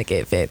Thursday. I feel like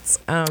it fits.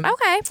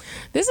 Okay.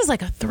 This is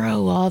like a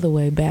throw all the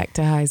way back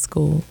to high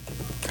school.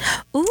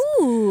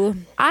 Ooh.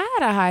 I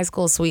had a high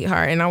school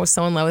sweetheart, and I was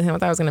so in love with him. I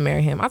thought I was going to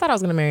marry him. I thought I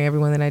was going to marry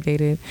everyone that I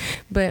dated.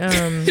 But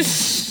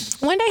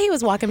one day he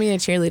was walking me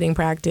to cheerleading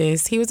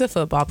practice. He was a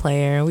football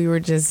player. We were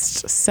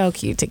just so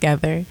cute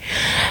together.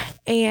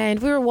 And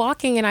we were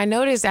walking, and I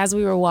noticed as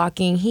we were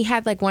walking, he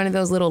had like one of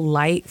those little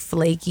light,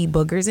 flaky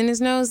boogers in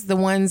his nose. The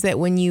ones that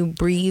when you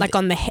breathe, like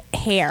on the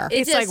hair. It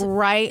it's just- like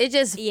right. It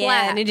just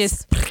Yeah, and it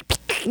flaps.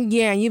 just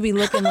Yeah, and you'd be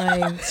looking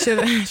like,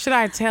 should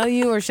I tell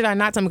you or should I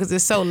not tell them? Because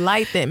it's so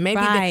light that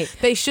maybe Right.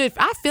 they should.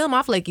 I feel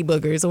my flaky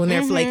boogers when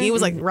they're flaky. It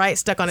was like right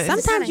stuck on it.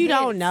 sometimes you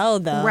don't know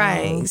though.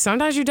 Right.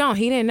 Sometimes you don't.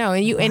 He didn't know,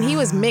 and he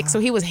was mixed, so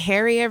he was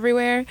hairy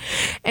everywhere,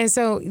 and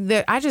so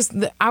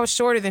I was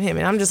shorter than him,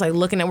 and I'm just like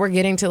looking at. We're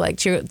getting to like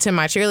to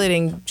my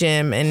cheerleading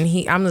gym, and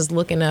I'm just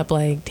looking up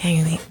like,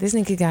 dang, this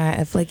nigga got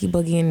a flaky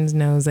boogie in his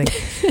nose, like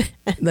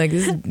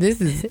this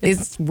is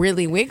it's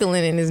really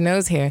wiggling in his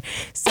nose hair.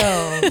 So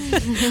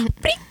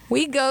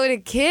we go to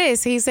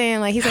kiss. He's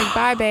like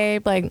bye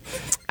babe, like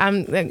I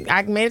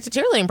made it to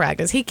cheerleading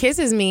practice. He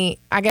kisses me.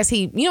 I guess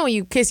when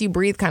you kiss, you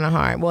breathe kind of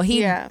hard. Well,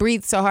 he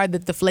breathed so hard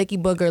that the flaky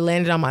booger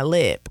landed on my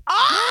lip.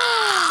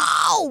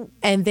 Oh!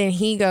 And then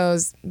he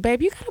goes,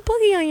 babe, you got a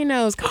boogie on your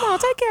nose. Come on,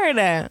 take care of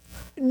that.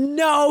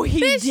 No, he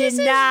did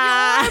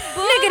not.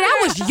 Nigga, that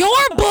was your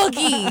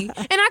boogie.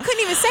 And I couldn't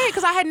even say it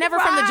because I had never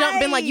from the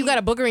jump been like, you got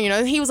a booger in your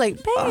nose. He was like,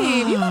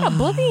 babe, you got a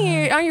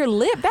boogie on your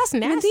lip. That's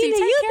nasty. Medina, Take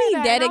you care be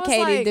of that. And I was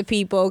dedicated like, to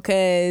people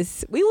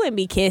because we wouldn't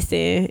be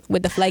kissing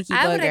with the flaky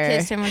I booger. would have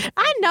kissed him with the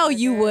I know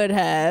you would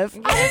have.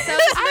 So it's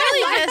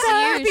really just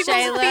you, people's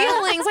Shayla.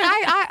 feelings. Like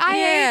I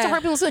hate to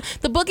hurt people's feelings.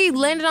 The boogie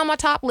landed on my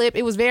top lip.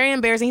 It was very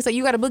embarrassing. He said,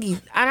 you got a boogie.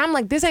 And I'm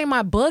like, this ain't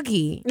my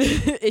boogie.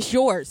 It's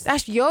yours.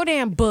 That's your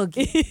damn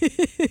boogie.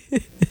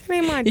 It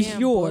ain't my It's damn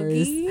yours.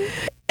 boogie.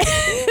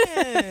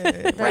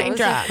 Yeah.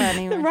 Raindrop.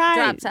 Right.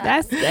 Drop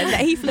top.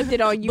 He flipped it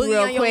on you Boogie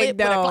real on your quick lip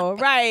with a though.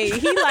 Right.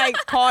 He like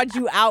called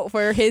you out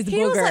for his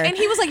He was booger. like, and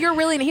he was like, you're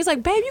really, and he's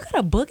like, babe, you got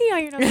a boogie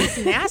on your nose. It's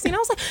nasty. And I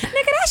was like,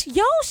 nigga, that's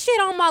your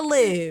shit on my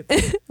lip.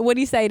 What'd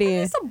he say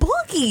then? It's a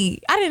boogie.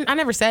 I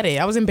never said it.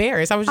 I was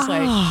embarrassed. I was just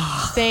like,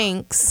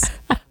 thanks.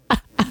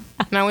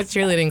 And I went to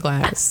cheerleading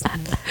class.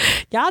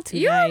 Y'all too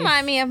You nice.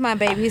 remind me of my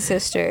baby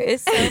sister.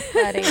 It's so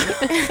funny.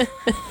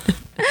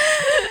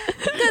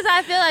 Because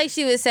I feel like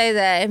she would say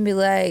that and be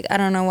like, I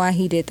don't know why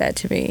he did that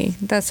to me.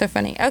 That's so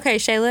funny. Okay,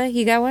 Shayla,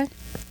 you got one?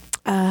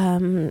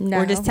 No.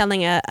 We're just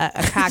telling a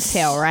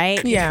cocktail,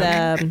 right?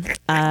 Yeah. It's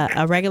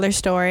a regular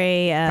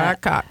story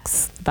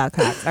Cox. about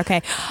cocks.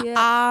 Okay.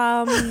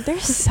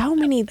 There's so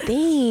many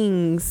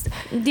things.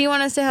 Do you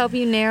want us to help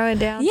you narrow it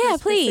down? Yeah, to a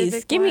please.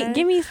 specific Give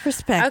one? me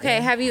perspective.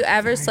 Okay, have you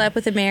ever slept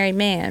with a married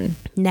man?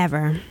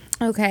 Never.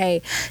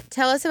 Okay,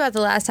 tell us about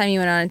the last time you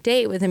went on a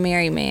date with a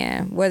married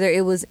man, whether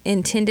it was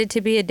intended to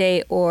be a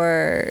date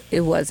or it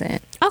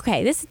wasn't.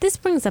 Okay, this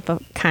brings up a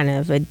kind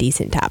of a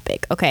decent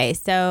topic. Okay,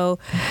 so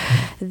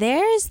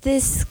there's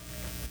this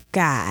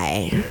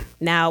guy.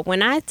 Now,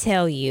 when I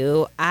tell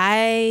you,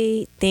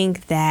 I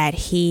think that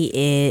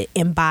he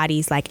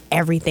embodies like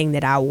everything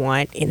that I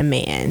want in a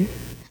man.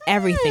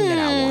 everything that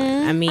I want.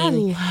 I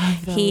mean,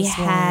 he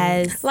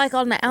has like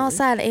on the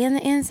outside and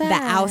the inside.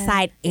 the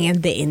outside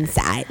and the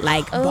inside,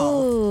 like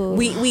both.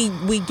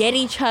 We get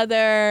each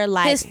other,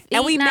 like, his feet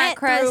and we not met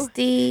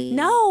crusty.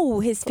 No,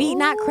 his feet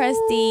not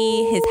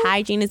crusty. His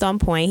hygiene is on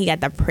point. He got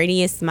the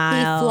prettiest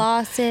smile. He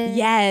flosses.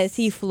 Yes,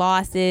 he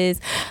flosses.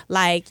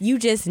 Like, you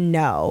just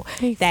know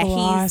that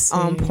he's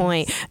on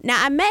point.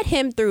 Now, I met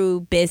him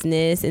through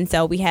business, and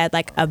so we had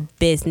like a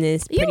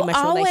business pretty You much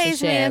always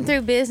relationship. meet him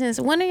through business.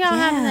 When are y'all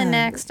having the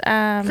next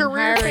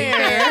Career hiring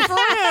fair.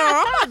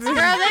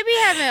 Girl, they be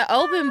having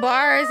open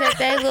bars at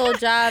their little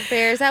job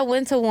fairs. I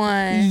went to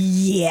one.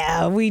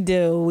 Yeah, we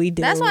do.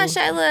 That's why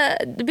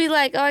Shayla be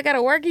like, oh, I got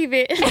a work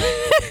event.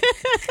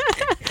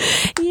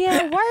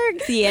 Yeah, it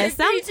works. Yeah,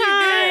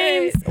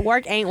 sometimes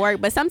work ain't work,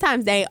 but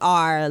sometimes they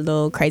are a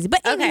little crazy.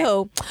 But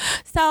anywho,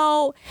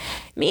 so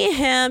me and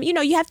him,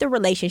 you have to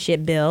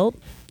relationship build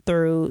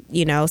through,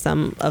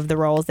 some of the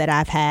roles that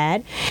I've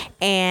had.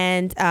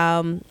 And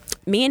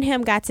me and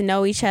him got to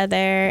know each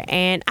other,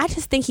 and I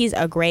just think he's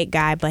a great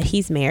guy, but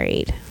he's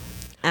married.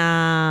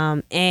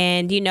 And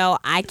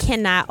I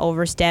cannot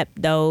overstep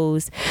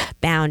those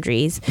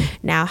boundaries.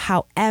 Now,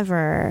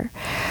 however,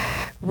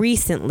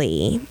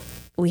 recently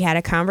we had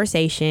a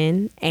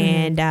conversation,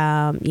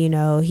 and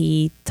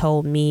he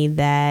told me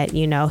that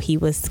he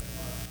was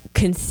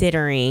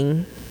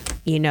considering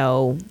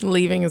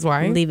leaving his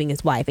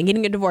wife and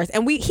getting a divorce,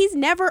 and he's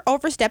never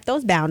overstepped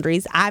those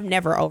boundaries. I've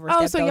never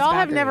overstepped those boundaries. So y'all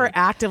have never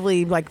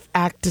actively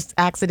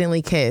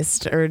accidentally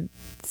kissed or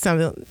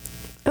something?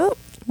 Oh,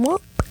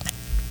 well,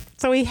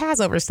 so he has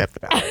overstepped the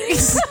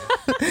boundaries.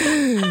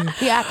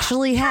 He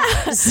actually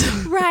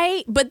has.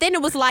 Right, but then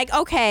it was like,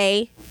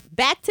 okay,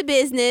 back to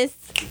business.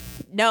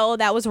 No,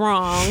 that was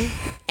wrong,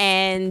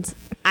 and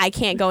I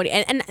can't go.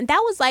 And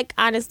that was like,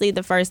 honestly,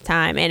 the first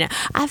time. And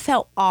I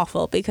felt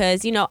awful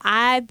because,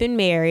 I've been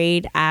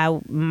married.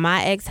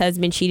 My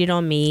ex-husband cheated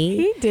on me.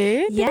 He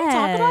did? Yes. Did we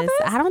talk about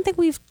this? I don't think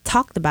we've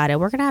talked about it.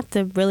 We're going to have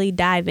to really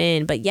dive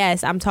in. But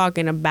yes, I'm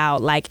talking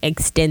about like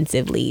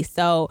extensively.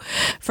 So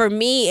for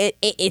me,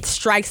 it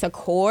strikes a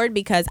chord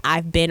because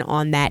I've been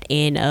on that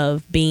end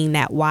of being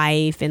that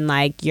wife, and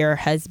like your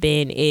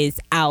husband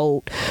is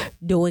out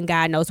doing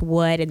God knows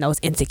what, and those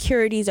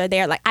insecurities are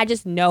there. Like, I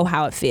just know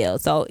how it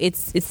feels. So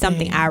it's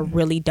something I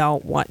really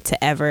don't want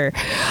to ever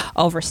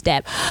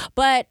overstep.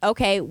 But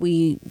okay,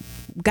 we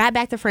got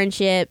back to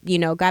friendship,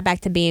 got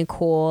back to being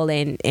cool,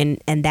 and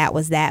that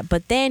was that.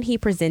 But then he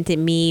presented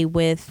me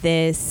with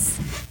this,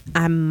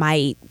 I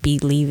might be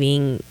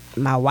leaving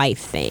my wife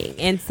thing.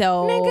 And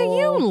so, nigga,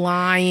 you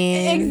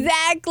lying.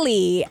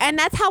 Exactly. And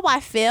that's how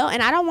I feel.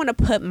 And I don't want to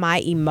put my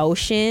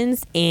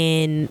emotions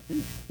in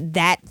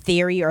that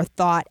theory or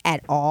thought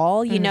at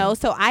all,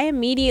 So I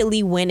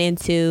immediately went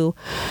into,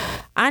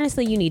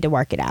 honestly, you need to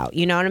work it out.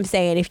 You know what I'm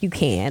saying? If you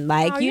can,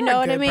 like, you know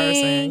what I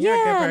mean?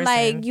 Yeah,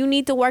 like, you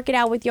need to work it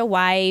out with your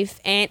wife.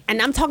 And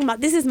I'm talking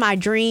about, this is my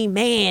dream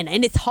man.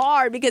 And it's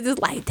hard because it's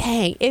like,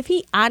 dang, if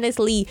he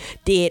honestly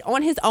did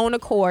on his own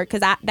accord,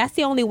 because that's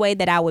the only way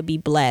that I would be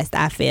blessed,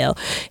 I feel,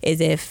 is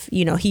if,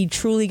 he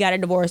truly got a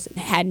divorce,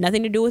 had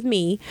nothing to do with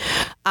me,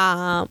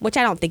 which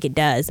I don't think it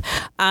does.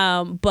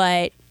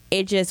 But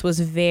it just was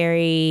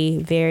very,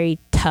 very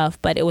tough,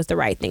 but it was the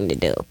right thing to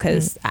do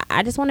because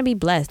I just want to be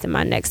blessed in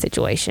my next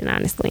situation,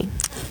 honestly.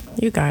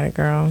 You got it,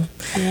 girl.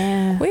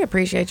 Yeah. We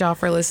appreciate y'all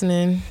for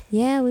listening.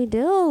 Yeah, we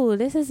do.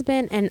 This has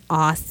been an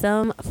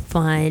awesome,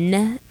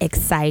 fun,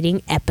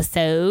 exciting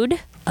episode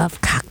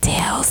of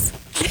Cocktails.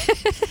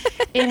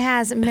 It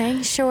has.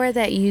 Make sure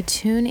that you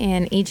tune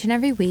in each and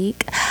every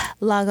week.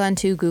 Log on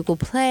to Google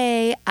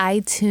Play,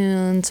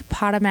 iTunes,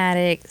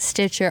 Podomatic,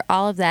 Stitcher,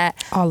 all of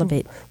that. All of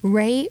it.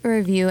 Rate,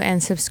 review,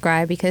 and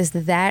subscribe, because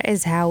that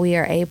is how we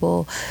are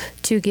able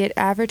to get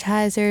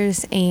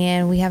advertisers.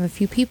 And we have a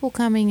few people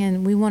coming,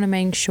 and we want to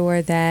make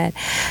sure that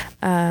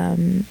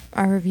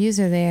our reviews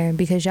are there,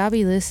 because y'all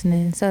be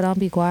listening, so don't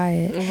be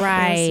quiet.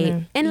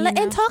 Right.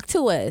 And talk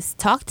to us.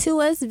 Talk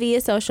to us via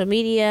social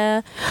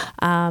media.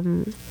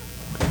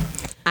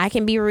 I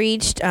can be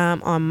reached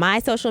on my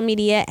social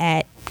media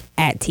at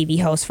TV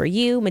Host for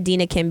You.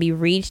 Medina can be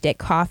reached at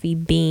Coffee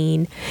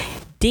Bean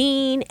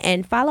Dean,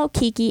 and follow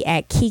Kiki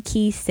at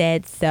Kiki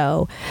Said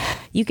So.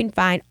 You can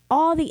find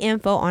all the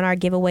info on our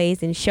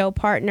giveaways and show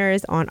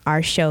partners on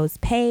our show's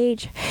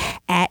page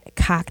at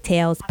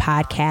Cocktails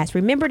Podcast.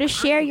 Remember to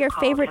share your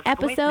favorite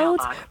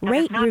episodes,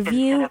 rate,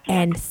 review,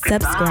 and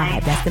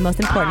subscribe. That's the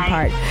most important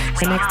part.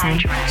 Till next time.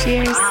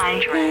 Cheers.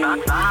 Bye.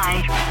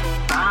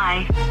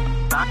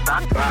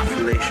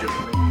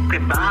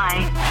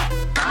 Goodbye.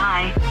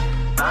 Bye.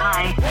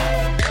 Bye.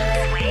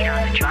 Wait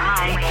on the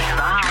drive.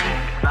 Bye.